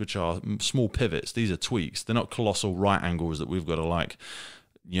things which are small pivots. These are tweaks. They're not colossal right angles that we've got to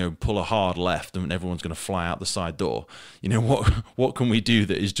pull a hard left and everyone's going to fly out the side door. What can we do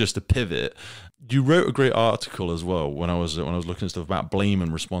that is just a pivot? You wrote a great article as well when I was looking at stuff about blame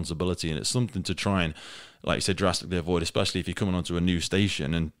and responsibility, and it's something to try and, like you said, drastically avoid, especially if you're coming onto a new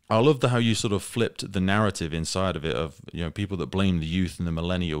station. And I love how you sort of flipped the narrative inside of it of, people that blame the youth and the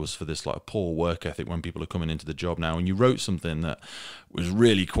millennials for this like poor work ethic when people are coming into the job now. And you wrote something that was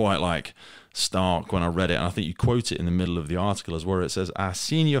really quite like stark when I read it, and I think you quote it in the middle of the article as where it says, our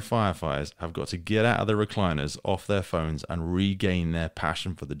senior firefighters have got to get out of their recliners, off their phones, and regain their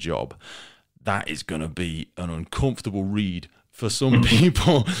passion for the job. That is going to be an uncomfortable read for some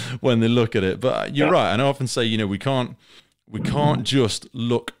people when they look at it. But you're right, and I often say, we can't just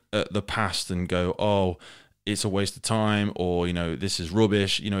look at the past and go, oh, it's a waste of time, or this is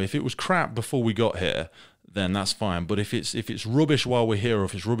rubbish. If it was crap before we got here, then that's fine. But if it's rubbish while we're here, or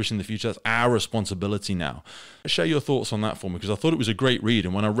if it's rubbish in the future, that's our responsibility now. Share your thoughts on that for me, because I thought it was a great read,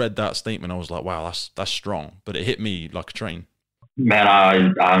 and when I read that statement, I was like, wow, that's strong. But it hit me like a train.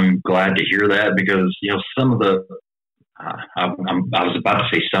 Man, I'm glad to hear that, because some of the I was about to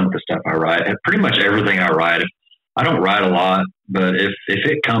say some of the stuff I write. Pretty much everything I write. I don't write a lot, but if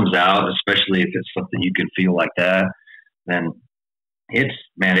it comes out, especially if it's something you can feel like that, then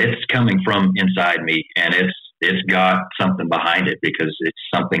it's coming from inside me, and it's got something behind it, because it's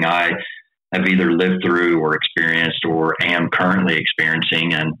something I have either lived through or experienced or am currently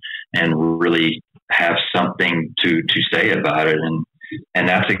experiencing, and really have something to say about it. And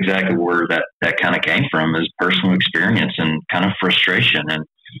that's exactly where that kind of came from, is personal experience and kind of frustration. And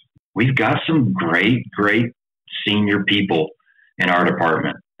we've got some great senior people in our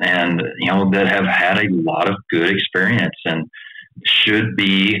department, and that have had a lot of good experience and should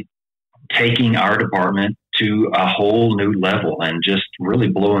be taking our department to a whole new level and just really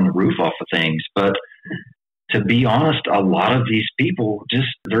blowing the roof off of things. But to be honest, a lot of these people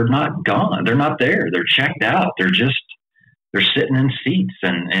they're not gone. They're not there. They're checked out. They're sitting in seats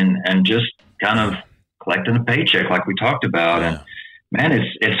and just kind of collecting a paycheck like we talked about. And man,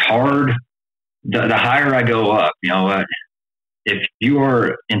 it's hard. The higher I go up, if you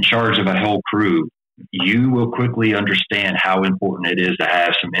are in charge of a whole crew, you will quickly understand how important it is to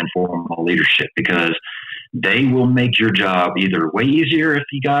have some informal leadership, because they will make your job either way easier if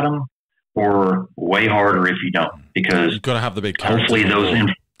you got them, or way harder if you don't. Because you've got to have the big characters.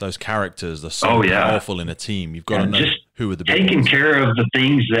 Hopefully those characters are so powerful in a team. You've got to know just who are the big taking ones. Care of the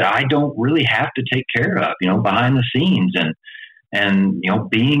things that I don't really have to take care of, behind the scenes, and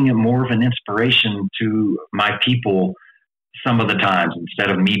being more of an inspiration to my people some of the times,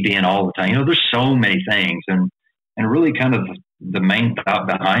 instead of me being all the time. There's so many things, and really kind of the main thought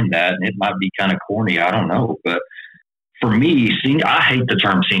behind that, and it might be kind of corny, I don't know, but for me, I hate the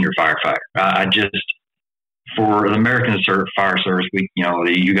term senior firefighter. I just, for the American Fire Service,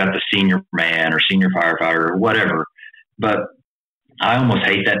 you got the senior man or senior firefighter or whatever, but I almost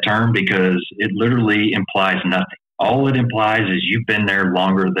hate that term, because it literally implies nothing. All it implies is you've been there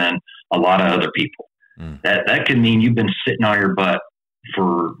longer than a lot of other people. That could mean you've been sitting on your butt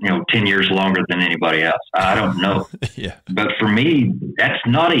for 10 years longer than anybody else. I don't know. Yeah. But for me, that's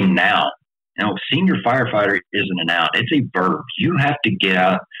not a noun. Senior firefighter isn't a noun. It's a verb. You have to get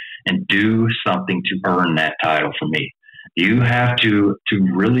out and do something to earn that title. For me, you have to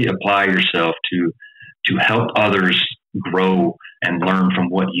really apply yourself to help others grow and learn from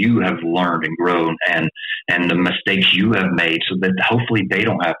what you have learned and grown, and the mistakes you have made, so that hopefully they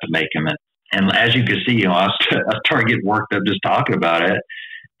don't have to make them. And as you can see, I start getting worked up just talking about it.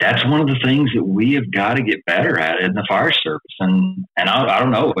 That's one of the things that we have got to get better at in the fire service. And I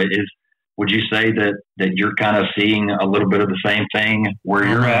don't know, would you say that you're kind of seeing a little bit of the same thing where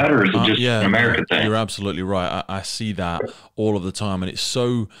you're at, or is it just an American thing? You're absolutely right. I see that all of the time, and it's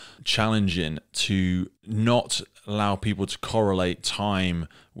so challenging to not allow people to correlate time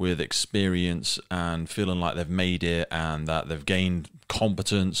with experience and feeling like they've made it, and that they've gained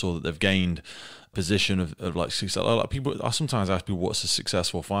competence, or that they've gained position of like success. Like people, I sometimes ask people, what's a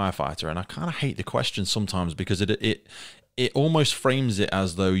successful firefighter? And I kind of hate the question sometimes, because it almost frames it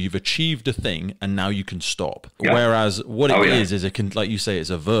as though you've achieved a thing and now you can stop. Yeah. Whereas what it is like you say, it's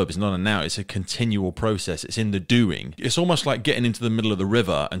a verb. It's not a noun. It's a continual process. It's in the doing. It's almost like getting into the middle of the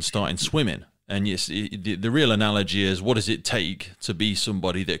river and starting swimming. And yes, the real analogy is, what does it take to be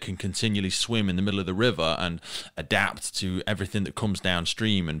somebody that can continually swim in the middle of the river and adapt to everything that comes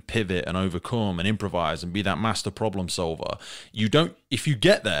downstream, and pivot and overcome and improvise and be that master problem solver? If you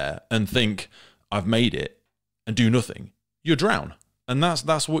get there and think, I've made it, and do nothing, you drown. And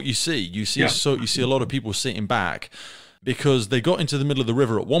that's what you see. You see a lot of people sitting back because they got into the middle of the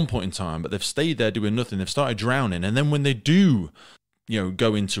river at one point in time, but they've stayed there doing nothing. They've started drowning. And then when they do,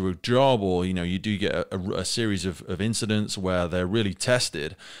 go into a job, or, you do get a series of incidents where they're really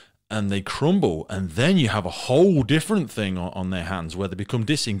tested and they crumble, and then you have a whole different thing on their hands, where they become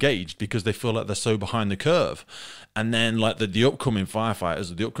disengaged because they feel like they're so behind the curve. And then like the upcoming firefighters,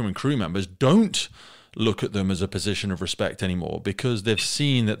 or the upcoming crew members, don't look at them as a position of respect anymore, because they've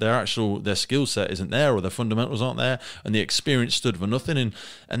seen that their skill set isn't there, or their fundamentals aren't there, and the experience stood for nothing.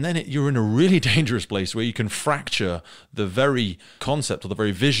 And then you're in a really dangerous place where you can fracture the very concept or the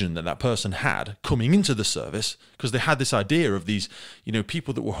very vision that person had coming into the service, because they had this idea of these,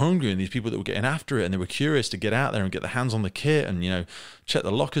 people that were hungry, and these people that were getting after it, and they were curious to get out there and get their hands on the kit and, check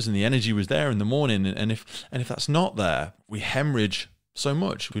the lockers, and the energy was there in the morning. And if that's not there, we hemorrhage so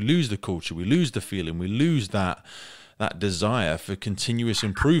much. We lose the culture, we lose the feeling, we lose that desire for continuous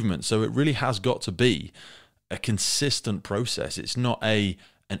improvement. So it really has got to be a consistent process. It's not an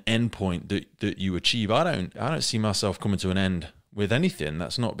end point that you achieve. I don't see myself coming to an end with anything.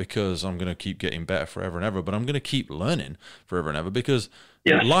 That's not because I'm going to keep getting better forever and ever, but I'm going to keep learning forever and ever, because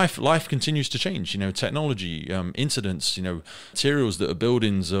life continues to change. Technology, incidents, materials that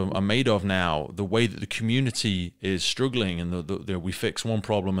buildings are made of now, the way that the community is struggling, and we fix one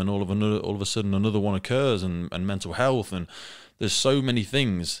problem and all of a sudden another one occurs, and mental health, and there's so many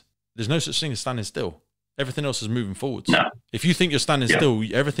things. There's no such thing as standing still. Everything else is moving forwards. No. If you think you're standing still,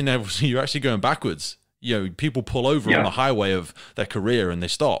 everything else, you're actually going backwards. People pull over on the highway of their career and they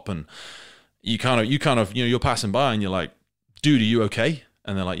stop, and you kind of, you're passing by and you're like, dude, are you okay?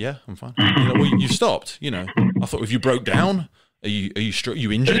 And they're like, yeah, I'm fine. Well, you stopped, I thought, if you broke down, are you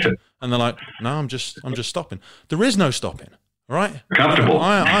injured? And they're like, no, I'm just stopping. There is no stopping. All right. Comfortable.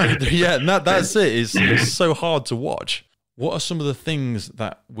 And that's it. It's so hard to watch. What are some of the things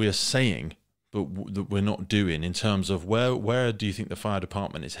that we're saying but that we're not doing, in terms of where do you think the fire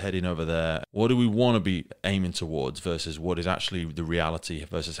department is heading over there? What do we want to be aiming towards versus what is actually the reality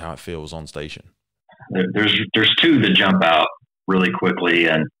versus how it feels on station? There's two that jump out really quickly,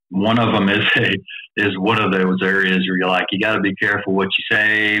 and one of them is one of those areas where you're like, you got to be careful what you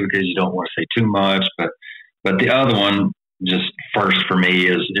say because you don't want to say too much. But the other one, just first for me,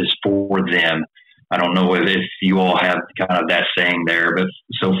 is for them. I don't know if you all have kind of that saying there, but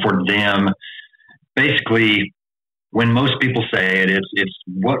so for them, basically, when most people say it's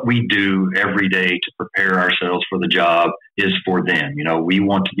what we do every day to prepare ourselves for the job is for them. We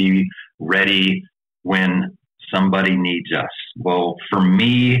want to be ready when somebody needs us. Well, for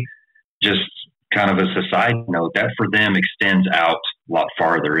me, just kind of as a side note, that for them extends out a lot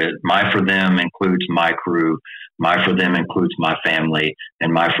farther. My for them includes my crew. My for them includes my family,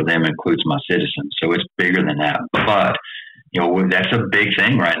 and my for them includes my citizens. So it's bigger than that. But that's a big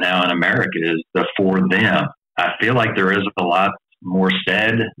thing right now in America, is the for them. I feel like there is a lot more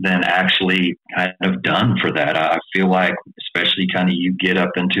said than actually kind of done for that. I feel like, especially kind of you get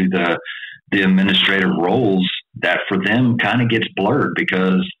up into the administrative roles, that for them kind of gets blurred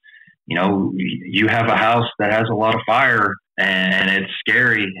because, you have a house that has a lot of fire and it's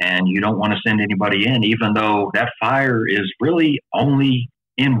scary and you don't want to send anybody in, even though that fire is really only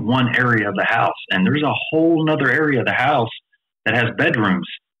in one area of the house. And there's a whole nother area of the house that has bedrooms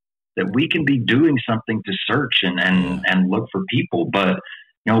that we can be doing something to search and look for people. But,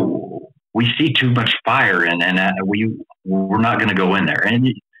 we see too much fire and we're not going to go in there. And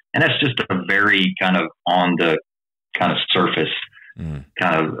that's just a very kind of on the kind of surface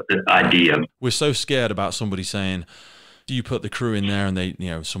kind of idea. We're so scared about somebody saying, do you put the crew in there and they,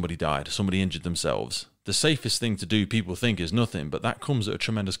 somebody died, somebody injured themselves? The safest thing to do, people think, is nothing, but that comes at a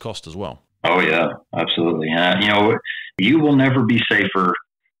tremendous cost as well. Oh yeah, absolutely. You will never be safer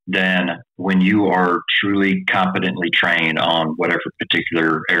than when you are truly competently trained on whatever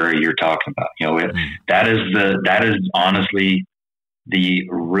particular area you're talking about. That is honestly the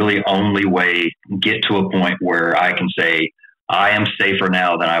really only way to get to a point where I can say I am safer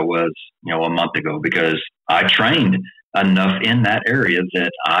now than I was, a month ago, because I trained enough in that area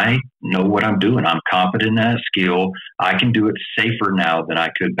that I know what I'm doing. I'm competent in that skill. I can do it safer now than I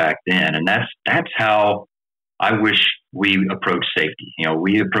could back then. And that's how I wish we approach safety.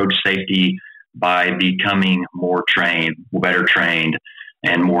 We approach safety by becoming more trained, better trained,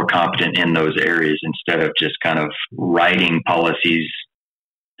 and more competent in those areas instead of just kind of writing policies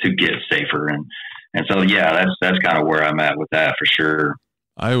to get safer. And so, yeah, that's kind of where I'm at with that for sure.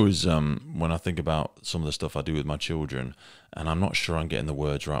 I always, when I think about some of the stuff I do with my children, and I'm not sure I'm getting the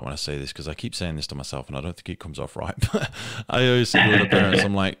words right when I say this, because I keep saying this to myself and I don't think it comes off right, but I always say to the parents,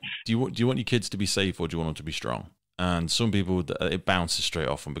 I'm like, do you want your kids to be safe or do you want them to be strong? And some people, it bounces straight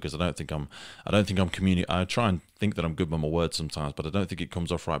off them because I don't think I'm I try and think that I'm good with my words sometimes, but I don't think it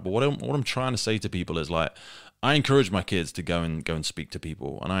comes off right. But what I'm trying to say to people is, like, I encourage my kids to go and speak to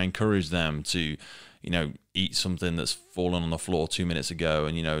people, and I encourage them to, eat something that's fallen on the floor 2 minutes ago,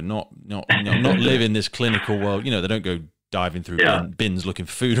 and not live in this clinical world. They don't go diving through bins looking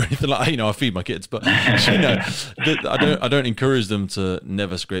for food or anything like that. I feed my kids, but I don't encourage them to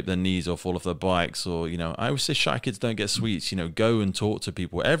never scrape their knees or fall off their bikes, or I always say shy kids don't get sweets. Go and talk to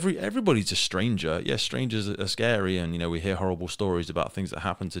people. Everybody's a stranger. Yes, strangers are scary, and we hear horrible stories about things that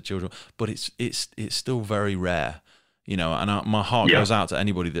happen to children, but it's still very rare. And my heart goes out to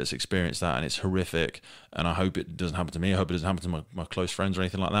anybody that's experienced that, and it's horrific, and I hope it doesn't happen to me. I hope it doesn't happen to my close friends or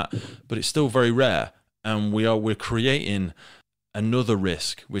anything like that, but it's still very rare. And we're creating another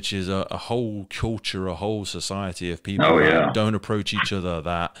risk, which is a whole culture, a whole society of people Oh, that yeah. don't approach each other,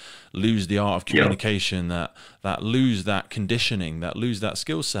 that lose the art of communication, that lose that conditioning, that lose that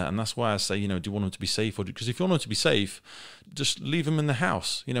skill set. And that's why I say, do you want them to be safe? Because if you want them to be safe, just leave them in the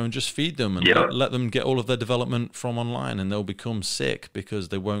house, and just feed them and let them get all of their development from online, and they'll become sick because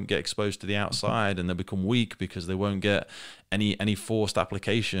they won't get exposed to the outside, and they'll become weak because they won't get any forced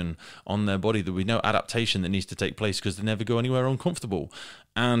application on their body. There'll be no adaptation that needs to take place because they never go anywhere uncomfortable.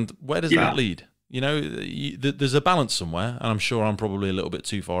 And where does that lead? There's a balance somewhere, and I'm sure I'm probably a little bit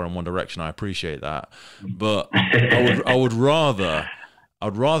too far in one direction. I appreciate that, but I would rather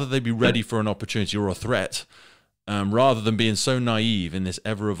they be ready for an opportunity or a threat, rather than being so naive in this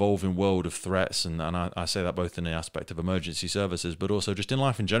ever-evolving world of threats. And I say that both in the aspect of emergency services, but also just in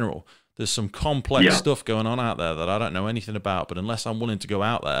life in general. There's some complex stuff going on out there that I don't know anything about, but unless I'm willing to go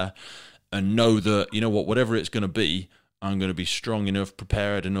out there and know that, whatever it's going to be, I'm going to be strong enough,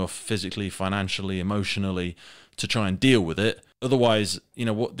 prepared enough physically, financially, emotionally to try and deal with it. Otherwise,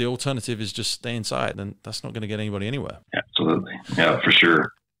 what the alternative is just stay inside, and that's not going to get anybody anywhere. Absolutely. Yeah, for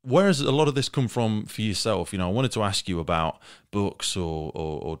sure. Where has a lot of this come from for yourself? I wanted to ask you about books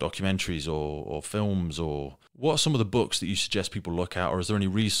or documentaries or films, or what are some of the books that you suggest people look at, or is there any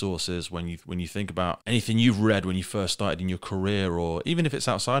resources when you think about anything you've read when you first started in your career, or even if it's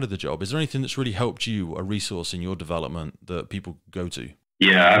outside of the job, is there anything that's really helped you, a resource in your development that people go to?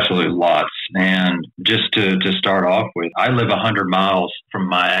 Yeah, absolutely, lots. And just to start off with, I live 100 miles from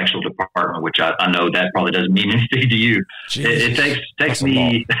my actual department, which I know that probably doesn't mean anything to you. It takes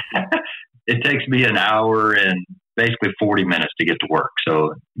me it takes me an hour and basically 40 minutes to get to work.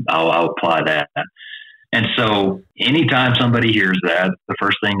 So I'll apply that. And so anytime somebody hears that, the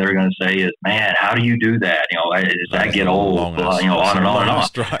first thing they're going to say is, "Man, how do you do that?" As I get old, on and on.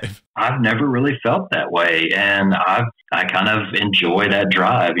 Drive. I've never really felt that way, and I kind of enjoy that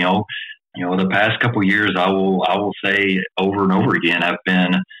drive. The past couple of years, I will say over and over again, have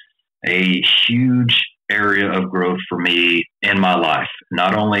been a huge area of growth for me in my life,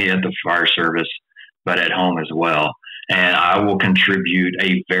 not only at the fire service, but at home as well. And I will contribute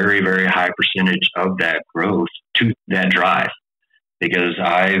a very, very high percentage of that growth to that drive, because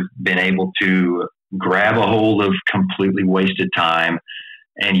I've been able to grab a hold of completely wasted time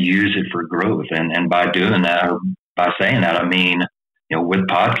and use it for growth. And by doing that, or by saying that, I mean, with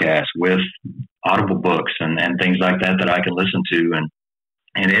podcasts, with Audible books and things like that I can listen to.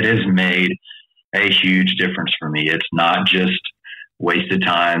 And it has made a huge difference for me. It's not just wasted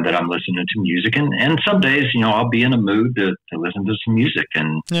time that I'm listening to music. And some days, I'll be in a mood to listen to some music,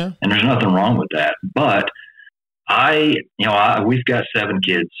 and there's nothing wrong with that. But we've got 7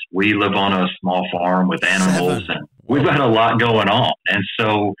 kids. We live on a small farm with animals, and we've got a lot going on. And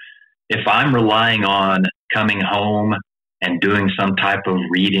so if I'm relying on coming home and doing some type of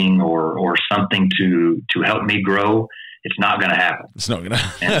reading or something to help me grow, it's not going to happen. It's not going to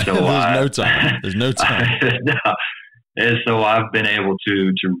happen. And so There's no time. And so I've been able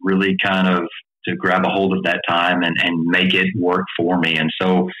to really kind of to grab a hold of that time and make it work for me. And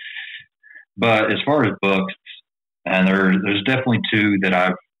so, but as far as books, and there's definitely 2 that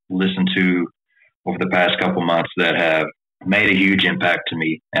I've listened to over the past couple months that have made a huge impact to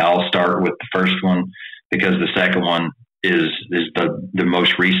me. And I'll start with the first one because the second one is the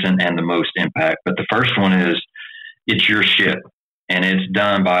most recent and the most impact. But the first one is It's Your Ship, and it's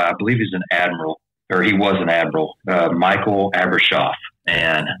done by, I believe he's an admiral, or he was an admiral, Michael Abrashoff.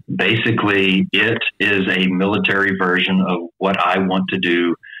 And basically it is a military version of what I want to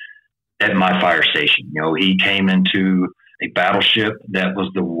do at my fire station. He came into a battleship that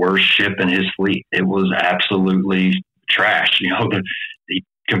was the worst ship in his fleet. It was absolutely trash. He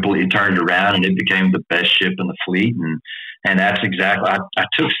completely turned around and it became the best ship in the fleet. And that's exactly, I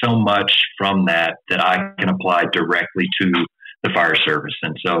took so much from that I can apply directly to the fire service.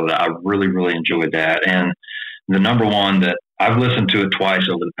 And so I really, really enjoyed that. And the number one that I've listened to it twice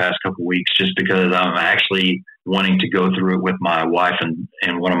over the past couple of weeks, just because I'm actually wanting to go through it with my wife and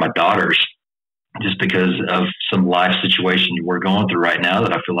one of my daughters, just because of some life situation we're going through right now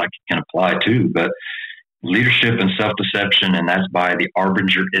that I feel like it can apply to. But Leadership and Self-Deception, and that's by the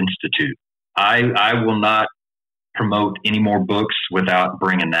Arbinger Institute. I will not promote any more books without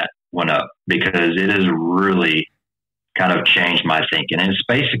bringing that one up, because it has really kind of changed my thinking. And it's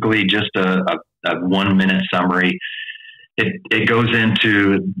basically just a 1-minute summary. It goes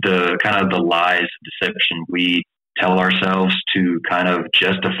into the kind of the lies, deception we tell ourselves to kind of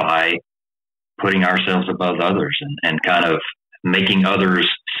justify putting ourselves above others and kind of making others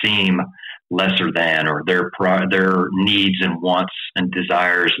seem lesser than, or their needs and wants and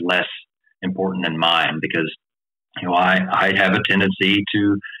desires less important than mine. Because I have a tendency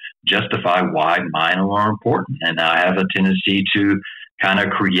to justify why mine are more important. And I have a tendency to kind of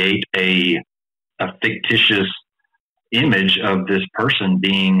create a fictitious image of this person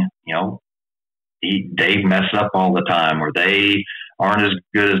being, they mess up all the time, or they aren't as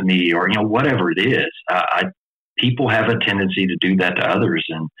good as me, or, whatever it is. People have a tendency to do that to others.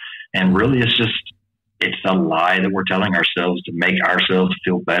 And really it's a lie that we're telling ourselves to make ourselves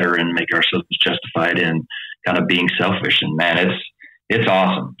feel better and make ourselves justified in kind of being selfish. And man, it's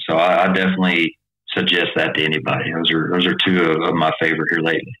awesome. So I definitely suggest that to anybody. Those are two of my favorite here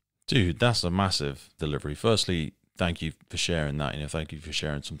lately. Dude, that's a massive delivery. Firstly, thank you for sharing that. Thank you for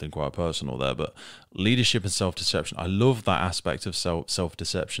sharing something quite personal there. But leadership and self-deception, I love that aspect of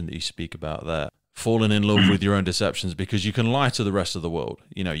self-deception that you speak about there. Falling in love with your own deceptions, because you can lie to the rest of the world.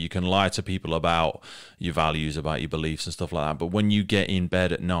 You can lie to people about your values, about your beliefs and stuff like that. But when you get in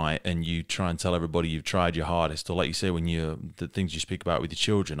bed at night and you try and tell everybody you've tried your hardest, or like you say, the things you speak about with your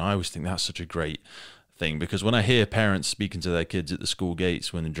children, I always think that's such a great thing, because when I hear parents speaking to their kids at the school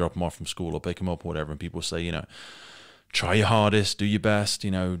gates when they drop them off from school or pick them up or whatever, and people say, try your hardest, do your best,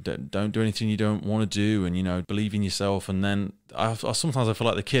 don't do anything you don't want to do, and, believe in yourself. And then sometimes I feel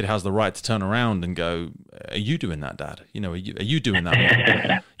like the kid has the right to turn around and go, are you doing that, Dad? Are you doing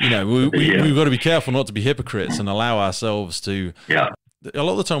that? We've got to be careful not to be hypocrites and allow ourselves to, a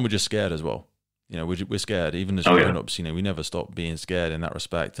lot of the time we're just scared as well. We're scared, even as grown-ups, we never stop being scared in that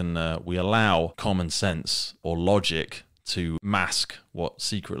respect. And we allow common sense or logic to mask what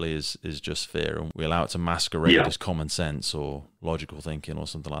secretly is just fear, and we allow it to masquerade as common sense or logical thinking or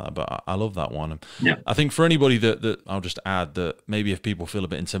something like that. But I love that one. I think for anybody that I'll just add that maybe if people feel a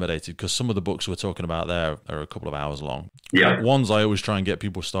bit intimidated, because some of the books we're talking about there are a couple of hours long. Ones I always try and get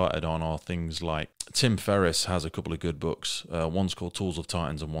people started on are things like Tim Ferriss has a couple of good books. One's called Tools of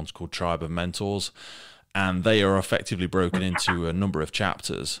Titans and one's called Tribe of Mentors. And they are effectively broken into a number of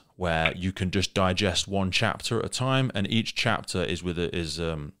chapters where you can just digest one chapter at a time, and each chapter is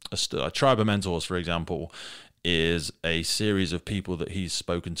a Tribe of Mentors, for example, is a series of people that he's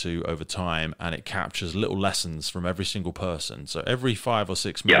spoken to over time, and it captures little lessons from every single person. So every 5 or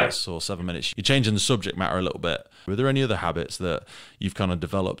 6 minutes or 7 minutes, you're changing the subject matter a little bit. Were there any other habits that you've kind of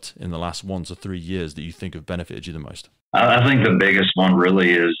developed in the last 1 to 3 years that you think have benefited you the most? I think the biggest one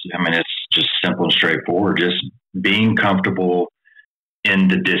really is, it's just simple and straightforward, just being comfortable in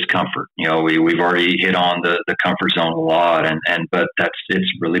the discomfort. We've already hit on the comfort zone a lot, but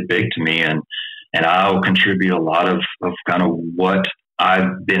it's really big to me, and I'll contribute a lot of kind of what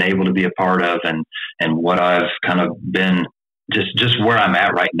I've been able to be a part of and what I've kind of been just where I'm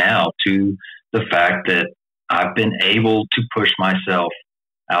at right now, to the fact that I've been able to push myself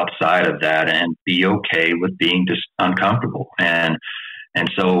outside of that and be okay with being just uncomfortable. And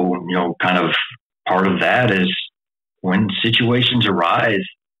so, kind of part of that is when situations arise,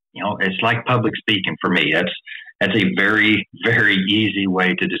 it's like public speaking for me. That's a very, very easy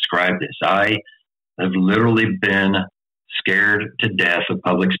way to describe this. I have literally been scared to death of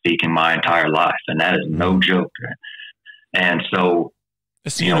public speaking my entire life, and that is no joke. And so,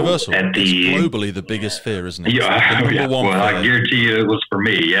 it's universal. It's globally the biggest fear, isn't it? Yeah. Well, fear. I guarantee you it was for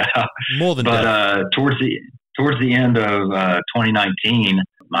me. Yeah. More than death. Towards the end of 2019,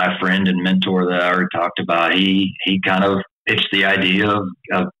 my friend and mentor that I already talked about, he kind of pitched the idea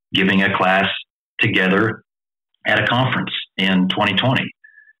of giving a class together at a conference in 2020.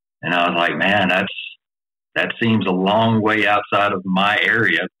 And I was like, man, that seems a long way outside of my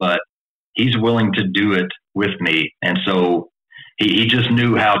area, but he's willing to do it with me. And so he just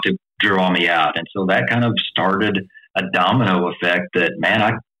knew how to draw me out. And so that kind of started a domino effect that, man,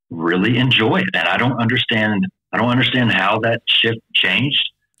 I really enjoy it. And I don't understand how that shift changed.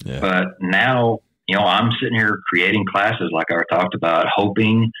 Yeah. But now, I'm sitting here creating classes like I talked about,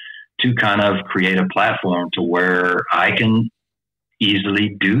 hoping to kind of create a platform to where I can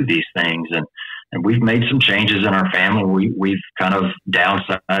easily do these things. And we've made some changes in our family. We've kind of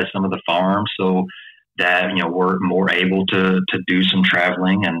downsized some of the farms so that, we're more able to do some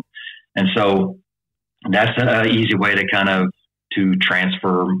traveling. And so that's an easy way to kind of to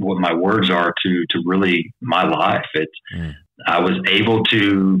transfer what my words are to really my life. I was able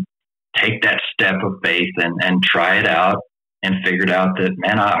to take that step of faith and try it out, and figured out that,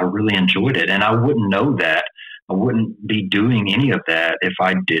 man, I really enjoyed it. And I wouldn't know that. I wouldn't be doing any of that if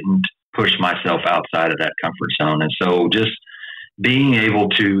I didn't push myself outside of that comfort zone. And so just being able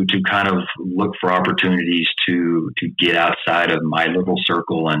to kind of look for opportunities to get outside of my little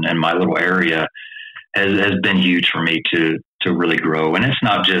circle and my little area has been huge for me to really grow. And it's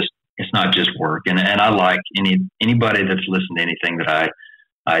not just work. And I like anybody that's listened to anything that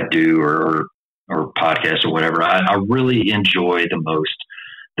I do or or podcasts or whatever, I really enjoy the most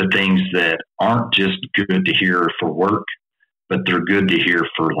the things that aren't just good to hear for work, but they're good to hear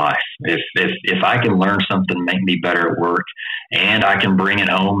for life. If I can learn something, make me better at work, and I can bring it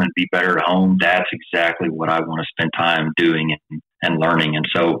home and be better at home, that's exactly what I want to spend time doing and learning. And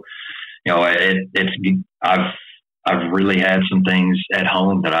so, I've really had some things at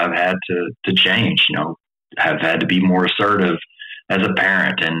home that I've had to change. I've had to be more assertive as a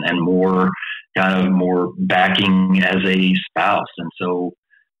parent and more backing as a spouse. And so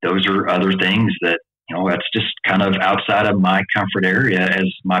those are other things that, that's just kind of outside of my comfort area as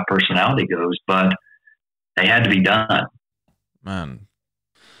my personality goes, but they had to be done. Man,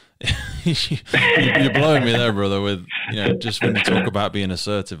 you're blowing me there, brother, with, just when you talk about being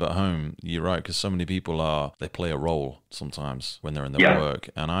assertive at home, you're right, because so many people they play a role sometimes when they're in their work.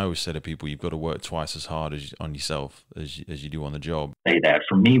 And I always say to people, you've got to work twice as hard on yourself as you do on the job. Say that.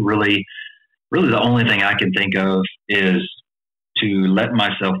 For me, really the only thing I can think of is to let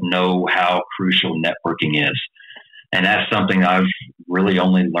myself know how crucial networking is. And that's something I've really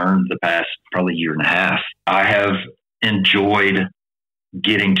only learned the past probably year and a half. I have enjoyed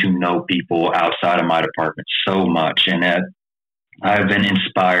getting to know people outside of my department so much. And I've been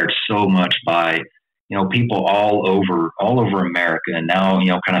inspired so much by, people all over America, and now,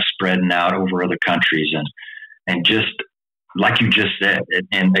 kind of spreading out over other countries and just like you just said,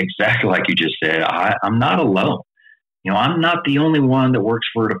 and exactly like you just said, I'm not alone. I'm not the only one that works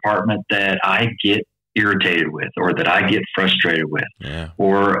for a department that I get irritated with, or that I get frustrated with,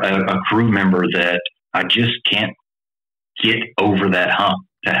 or a crew member that I just can't get over that hump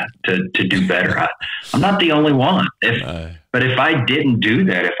to do better. I'm not the only one. But if I didn't do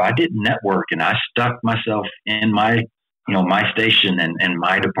that, if I didn't network and I stuck myself in my, my station and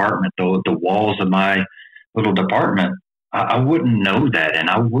my department, the walls of my little department, I wouldn't know that,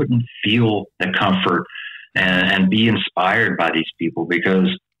 and I wouldn't feel the comfort and be inspired by these people, because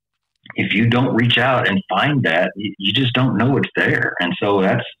if you don't reach out and find that, you just don't know it's there. And so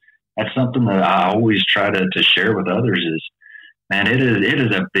that's something that I always try to share with others is, man, it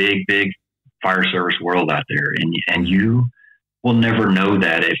is a big, big fire service world out there. And you will never know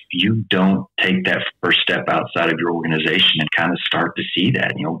that if you don't take that first step outside of your organization and kind of start to see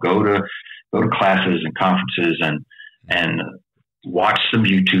that, go to classes and conferences and watch some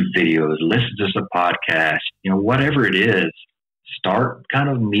YouTube videos, listen to some podcasts, whatever it is, start kind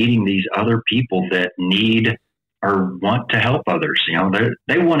of meeting these other people that need or want to help others.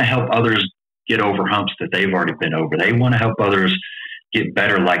 They want to help others get over humps that they've already been over. They want to help others get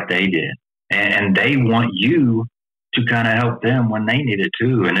better like they did. And they want you to kind of help them when they need it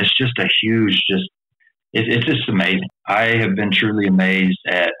too. And it's just a huge, it's just amazing. I have been truly amazed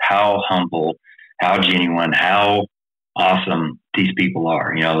at how humble, how genuine, how awesome these people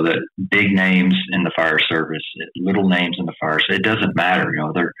are. The big names in the fire service, little names in the fire service, it doesn't matter.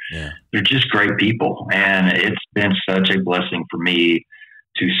 They're just great people. And it's been such a blessing for me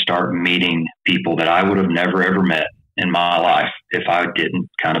to start meeting people that I would have never, ever met in my life if I didn't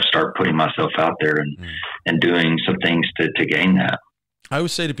kind of start putting myself out there and doing some things to gain that. I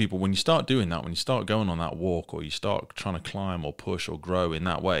always say to people, when you start doing that, when you start going on that walk, or you start trying to climb or push or grow in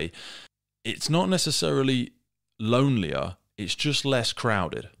that way, it's not necessarily lonelier, it's just less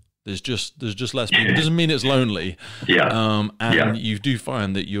crowded. There's just less people. It doesn't mean it's lonely. You do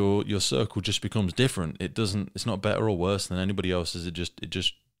find that your circle just becomes different. It's not better or worse than anybody else's. It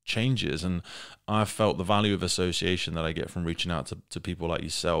just changes. And I've felt the value of association that I get from reaching out to people like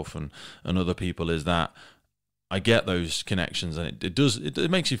yourself and other people is that I get those connections, and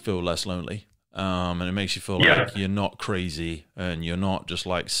it makes you feel less lonely. And it makes you feel like you're not crazy, and you're not just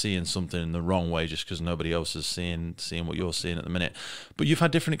like seeing something in the wrong way just because nobody else is seeing what you're seeing at the minute. But you've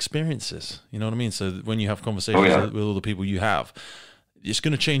had different experiences, you know what I mean? So when you have conversations with all the people you have, it's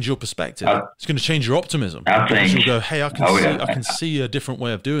going to change your perspective. It's going to change your optimism. You'll go, hey, I can see a different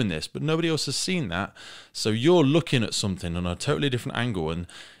way of doing this, but nobody else has seen that. So you're looking at something on a totally different angle, and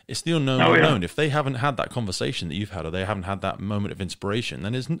it's the unknown. If they haven't had that conversation that you've had, or they haven't had that moment of inspiration,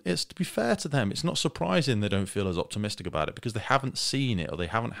 then it's to be fair to them, it's not surprising they don't feel as optimistic about it, because they haven't seen it, or they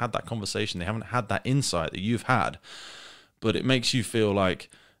haven't had that conversation. They haven't had that insight that you've had. But it makes you feel like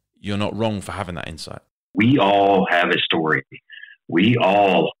you're not wrong for having that insight. We all have a story. We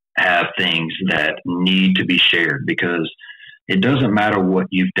all have things that need to be shared, because it doesn't matter what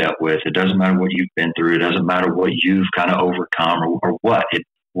you've dealt with. It doesn't matter what you've been through. It doesn't matter what you've kind of overcome or what.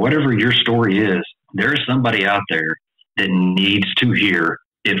 Whatever your story is, there's somebody out there that needs to hear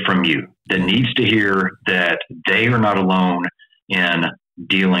it from you, that needs to hear that they are not alone in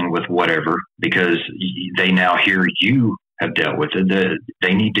dealing with whatever, because they now hear you have dealt with it.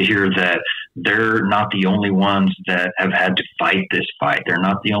 They need to hear that they're not the only ones that have had to fight this fight. They're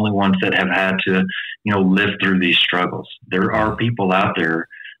not the only ones that have had to, live through these struggles. There are people out there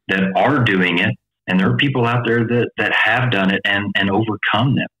that are doing it, and there are people out there that have done it and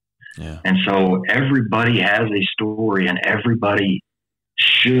overcome them. Yeah. And so everybody has a story, and everybody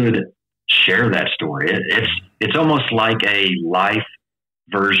should share that story. It's almost like a life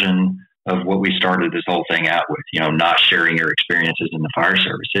version of what we started this whole thing out with, not sharing your experiences in the fire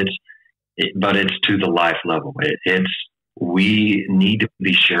service. But it's to the life level. We need to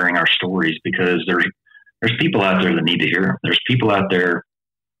be sharing our stories because there's people out there that need to hear them. There's people out there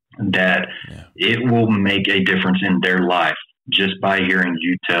that it will make a difference in their life just by hearing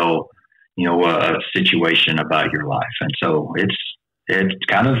you tell, a situation about your life. And so it's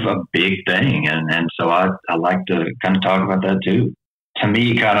kind of a big thing. And so I like to kind of talk about that too. To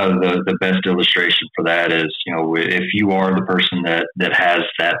me, kind of the best illustration for that is, if you are the person that has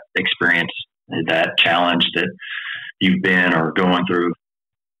that experience, that challenge that you've been or going through,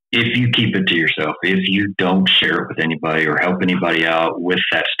 if you keep it to yourself, if you don't share it with anybody or help anybody out with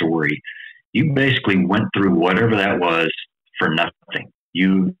that story, you basically went through whatever that was for nothing.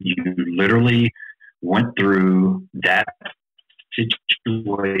 You literally went through that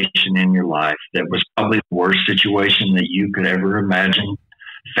situation in your life that was probably the worst situation that you could ever imagine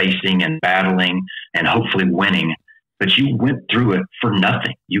facing and battling and hopefully winning, but you went through it for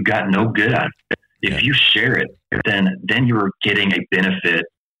nothing. You got no good out of it. If you share it, then you're getting a benefit.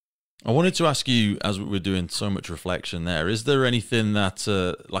 I wanted to ask you, as we're doing so much reflection there, is there anything that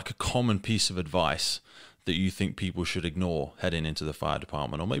like a common piece of advice that you think people should ignore heading into the fire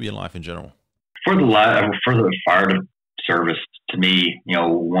department or maybe in life in general? For the fire service, to me,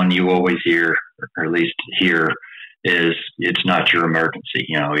 one you always hear, or at least hear, is it's not your emergency.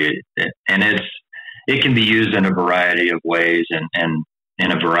 It can be used in a variety of ways and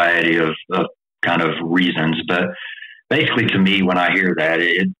in a variety of kind of reasons. But basically, to me, when I hear that,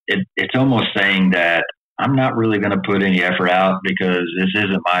 it's almost saying that I'm not really going to put any effort out because this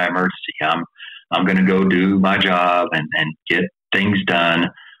isn't my emergency. I'm going to go do my job and get things done,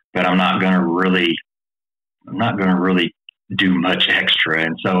 but I'm not going to really do much extra.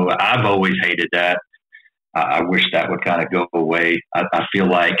 And so I've always hated that. I wish that would kind of go away. I feel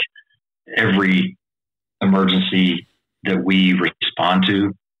like every emergency that we respond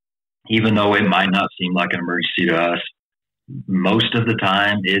to, even though it might not seem like an emergency to us, most of the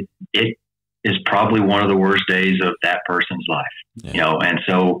time it is probably one of the worst days of that person's life. And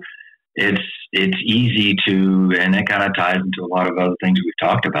so it's easy to, and it kind of ties into a lot of other things we've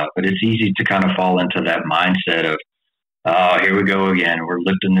talked about, but it's easy to kind of fall into that mindset of, oh, here we go again. We're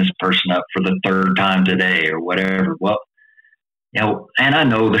lifting this person up for the third time today or whatever. Well, and I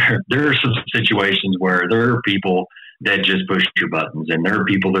know there are some situations where there are people that just push your buttons and there are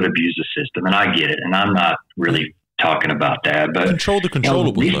people that abuse the system, and I get it. And I'm not really talking about that, but control the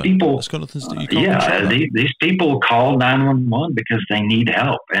controllables. These people, these people call 911 because they need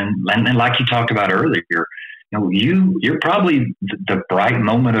help. And like you talked about earlier, you're probably the bright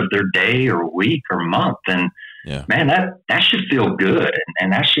moment of their day or week or month. And man, that should feel good.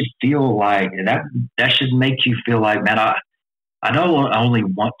 And that should feel like that should make you feel like, man, I don't only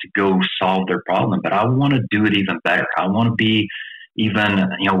want to go solve their problem, but I want to do it even better. I want to be even,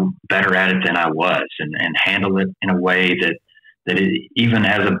 better at it than I was and handle it in a way that it even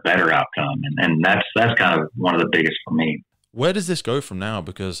has a better outcome. And that's kind of one of the biggest for me. Where does this go from now?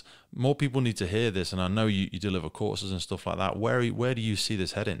 Because more people need to hear this. And I know you deliver courses and stuff like that. Where do you see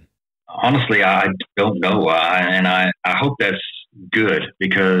this heading? Honestly, I don't know. I hope that's good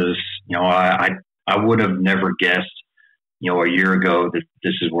because, I would have never guessed, a year ago that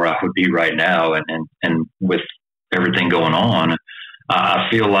this is where I would be right now. And with everything going on, I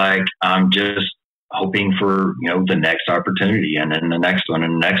feel like I'm just hoping for, the next opportunity and then the next one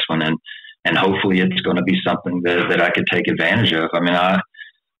and the next one. And hopefully it's going to be something that I could take advantage of. I mean, I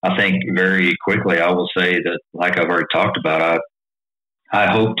think very quickly, I will say that, like I've already talked about, I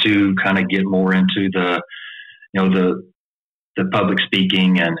hope to kind of get more into the public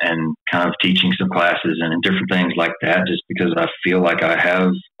speaking and kind of teaching some classes and different things like that, just because I feel like I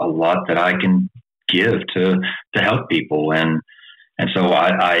have a lot that I can give to help people. And so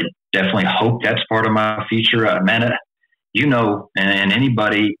I definitely hope that's part of my future. Man, and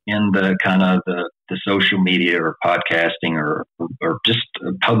anybody in the kind of the social media or podcasting or just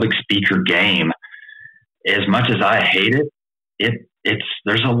a public speaker game, as much as I hate it,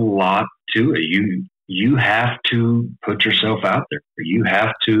 there's a lot to it. You have to put yourself out there. You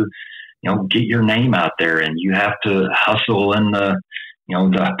have to, get your name out there, and you have to hustle in the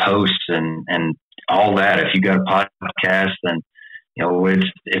posts and all that. If you got a podcast, then, you know,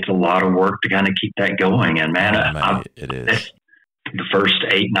 it's a lot of work to kind of keep that going. And man, it is. The first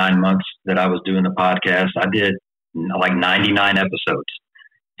 8-9 months that I was doing the podcast, I did like 99 episodes.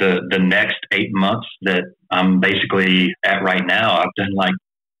 The next 8 months that I'm basically at right now, I've done like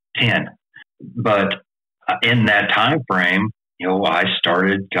 10. But in that time frame, you know, I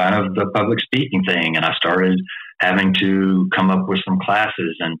started kind of the public speaking thing, and I started having to come up with some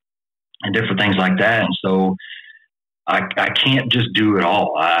classes and different things like that. And so I can't just do it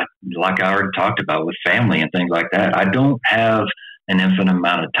all. Like I already talked about with family and things like that, I don't have an infinite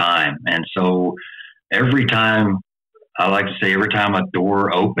amount of time. And so every time, I like to say, every time a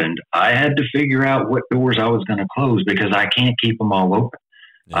door opened, I had to figure out what doors I was going to close, because I can't keep them all open.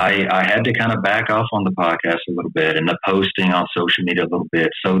 Yeah. I had to kind of back off on the podcast a little bit and the posting on social media a little bit,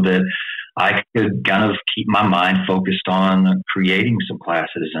 so that I could kind of keep my mind focused on creating some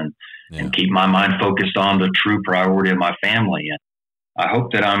classes and keep my mind focused on the true priority of my family. And I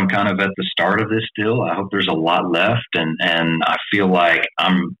hope that I'm kind of at the start of this still. I hope there's a lot left, and I feel like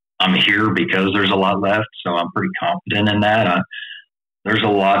I'm here because there's a lot left. So I'm pretty confident in that. There's a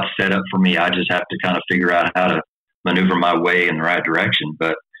lot set up for me. I just have to kind of figure out how to maneuver my way in the right direction.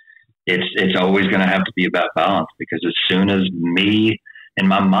 But it's always going to have to be about balance, because as soon as me and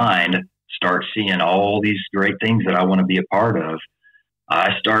my mind start seeing all these great things that I want to be a part of,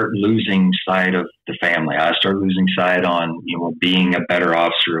 I start losing sight of the family. I start losing sight on, you know, being a better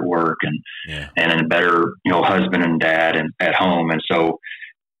officer at work and a better, you know, husband and dad and at home. And so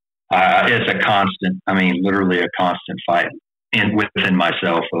it's a constant, I mean, literally a constant fight within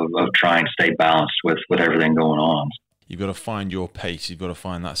myself of trying to stay balanced with everything going on. You've got to find your pace. You've got to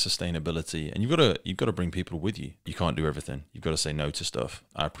find that sustainability, and you've got to bring people with you. You can't do everything. You've got to say no to stuff.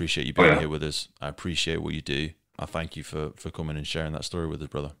 I appreciate you being here with us. I appreciate what you do. I thank you for coming and sharing that story with us,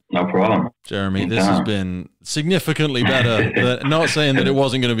 brother. No problem. Jeremy, this has been significantly better. Not saying that it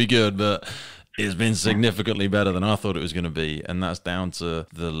wasn't going to be good, but it's been significantly better than I thought it was going to be. And that's down to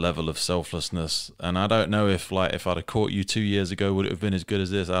the level of selflessness. And I don't know if I'd have caught you 2 years ago, would it have been as good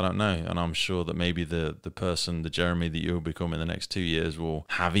as this? I don't know. And I'm sure that maybe the person, the Jeremy that you'll become in the next 2 years, will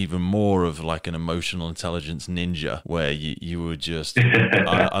have even more of like an emotional intelligence ninja, where you would just,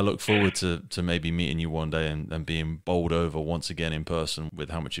 I look forward to maybe meeting you one day and being bowled over once again in person with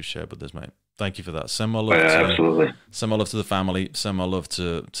how much you've shared with us, mate. Thank you for that. Send my love absolutely. Send my love to the family. Send my love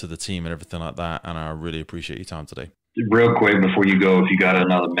to the team and everything like that. And I really appreciate your time today. Real quick before you go, if you got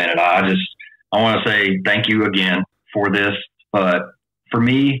another minute, I want to say thank you again for this. But for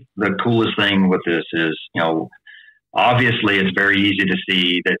me, the coolest thing with this is, you know, obviously it's very easy to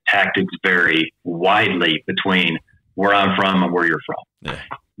see that tactics vary widely between where I'm from and where you're from. Yeah.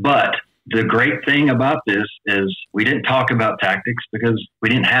 But the great thing about this is we didn't talk about tactics because we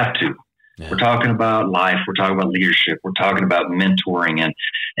didn't have to. Yeah. We're talking about life. We're talking about leadership. We're talking about mentoring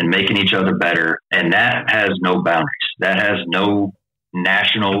and making each other better. And that has no boundaries. That has no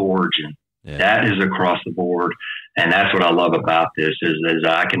national origin. Yeah. That is across the board. And that's what I love about this is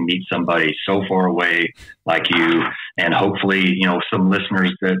I can meet somebody so far away like you, and hopefully, you know, some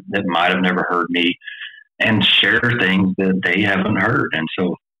listeners that might have never heard me, and share things that they haven't heard. And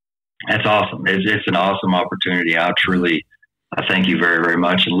so that's awesome. It's an awesome opportunity. I thank you very, very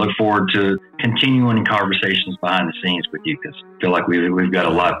much, and look forward to continuing conversations behind the scenes with you, because I feel like we've got a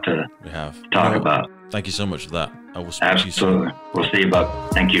lot to talk about. Thank you so much for that. I will speak to you soon. Absolutely. We'll see you,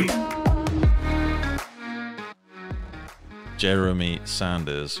 bud. Thank you. Jeremy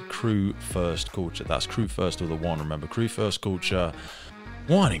Sanders, Crew First Culture. That's Crew First with a 1. Remember, Crew First Culture.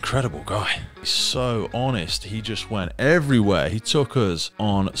 What an incredible guy. He's so honest. He just went everywhere. He took us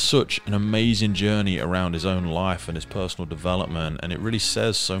on such an amazing journey around his own life and his personal development. And it really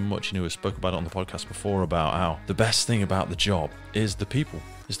says so much. You know, we spoke about it on the podcast before about how the best thing about the job is the people.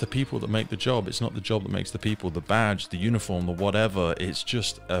 It's the people that make the job. It's not the job that makes the people. The badge, the uniform, the whatever. It's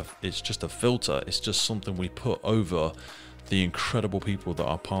just a filter. It's just something we put over the incredible people that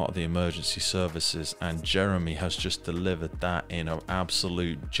are part of the emergency services, and Jeremy has just delivered that in an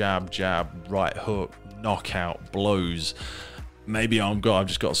absolute jab, right hook, knockout blows. Maybe I've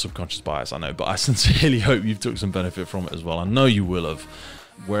just got a subconscious bias, I know, but I sincerely hope you've took some benefit from it as well. I know you will have.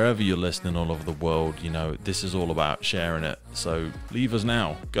 Wherever you're listening all over the world, you know, this is all about sharing it. So leave us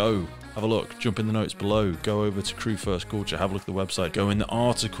now. Go. Have a look, jump in the notes below, go over to Crew First Culture, have a look at the website, go in the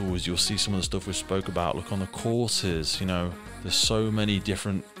articles, you'll see some of the stuff we spoke about, look on the courses, you know, there's so many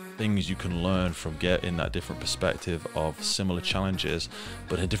different things you can learn from getting that different perspective of similar challenges,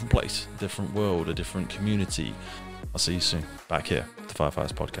 but in a different place, a different world, a different community. I'll see you soon, back here, the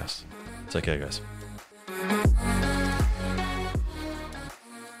Firefighters Podcast. Take care, guys.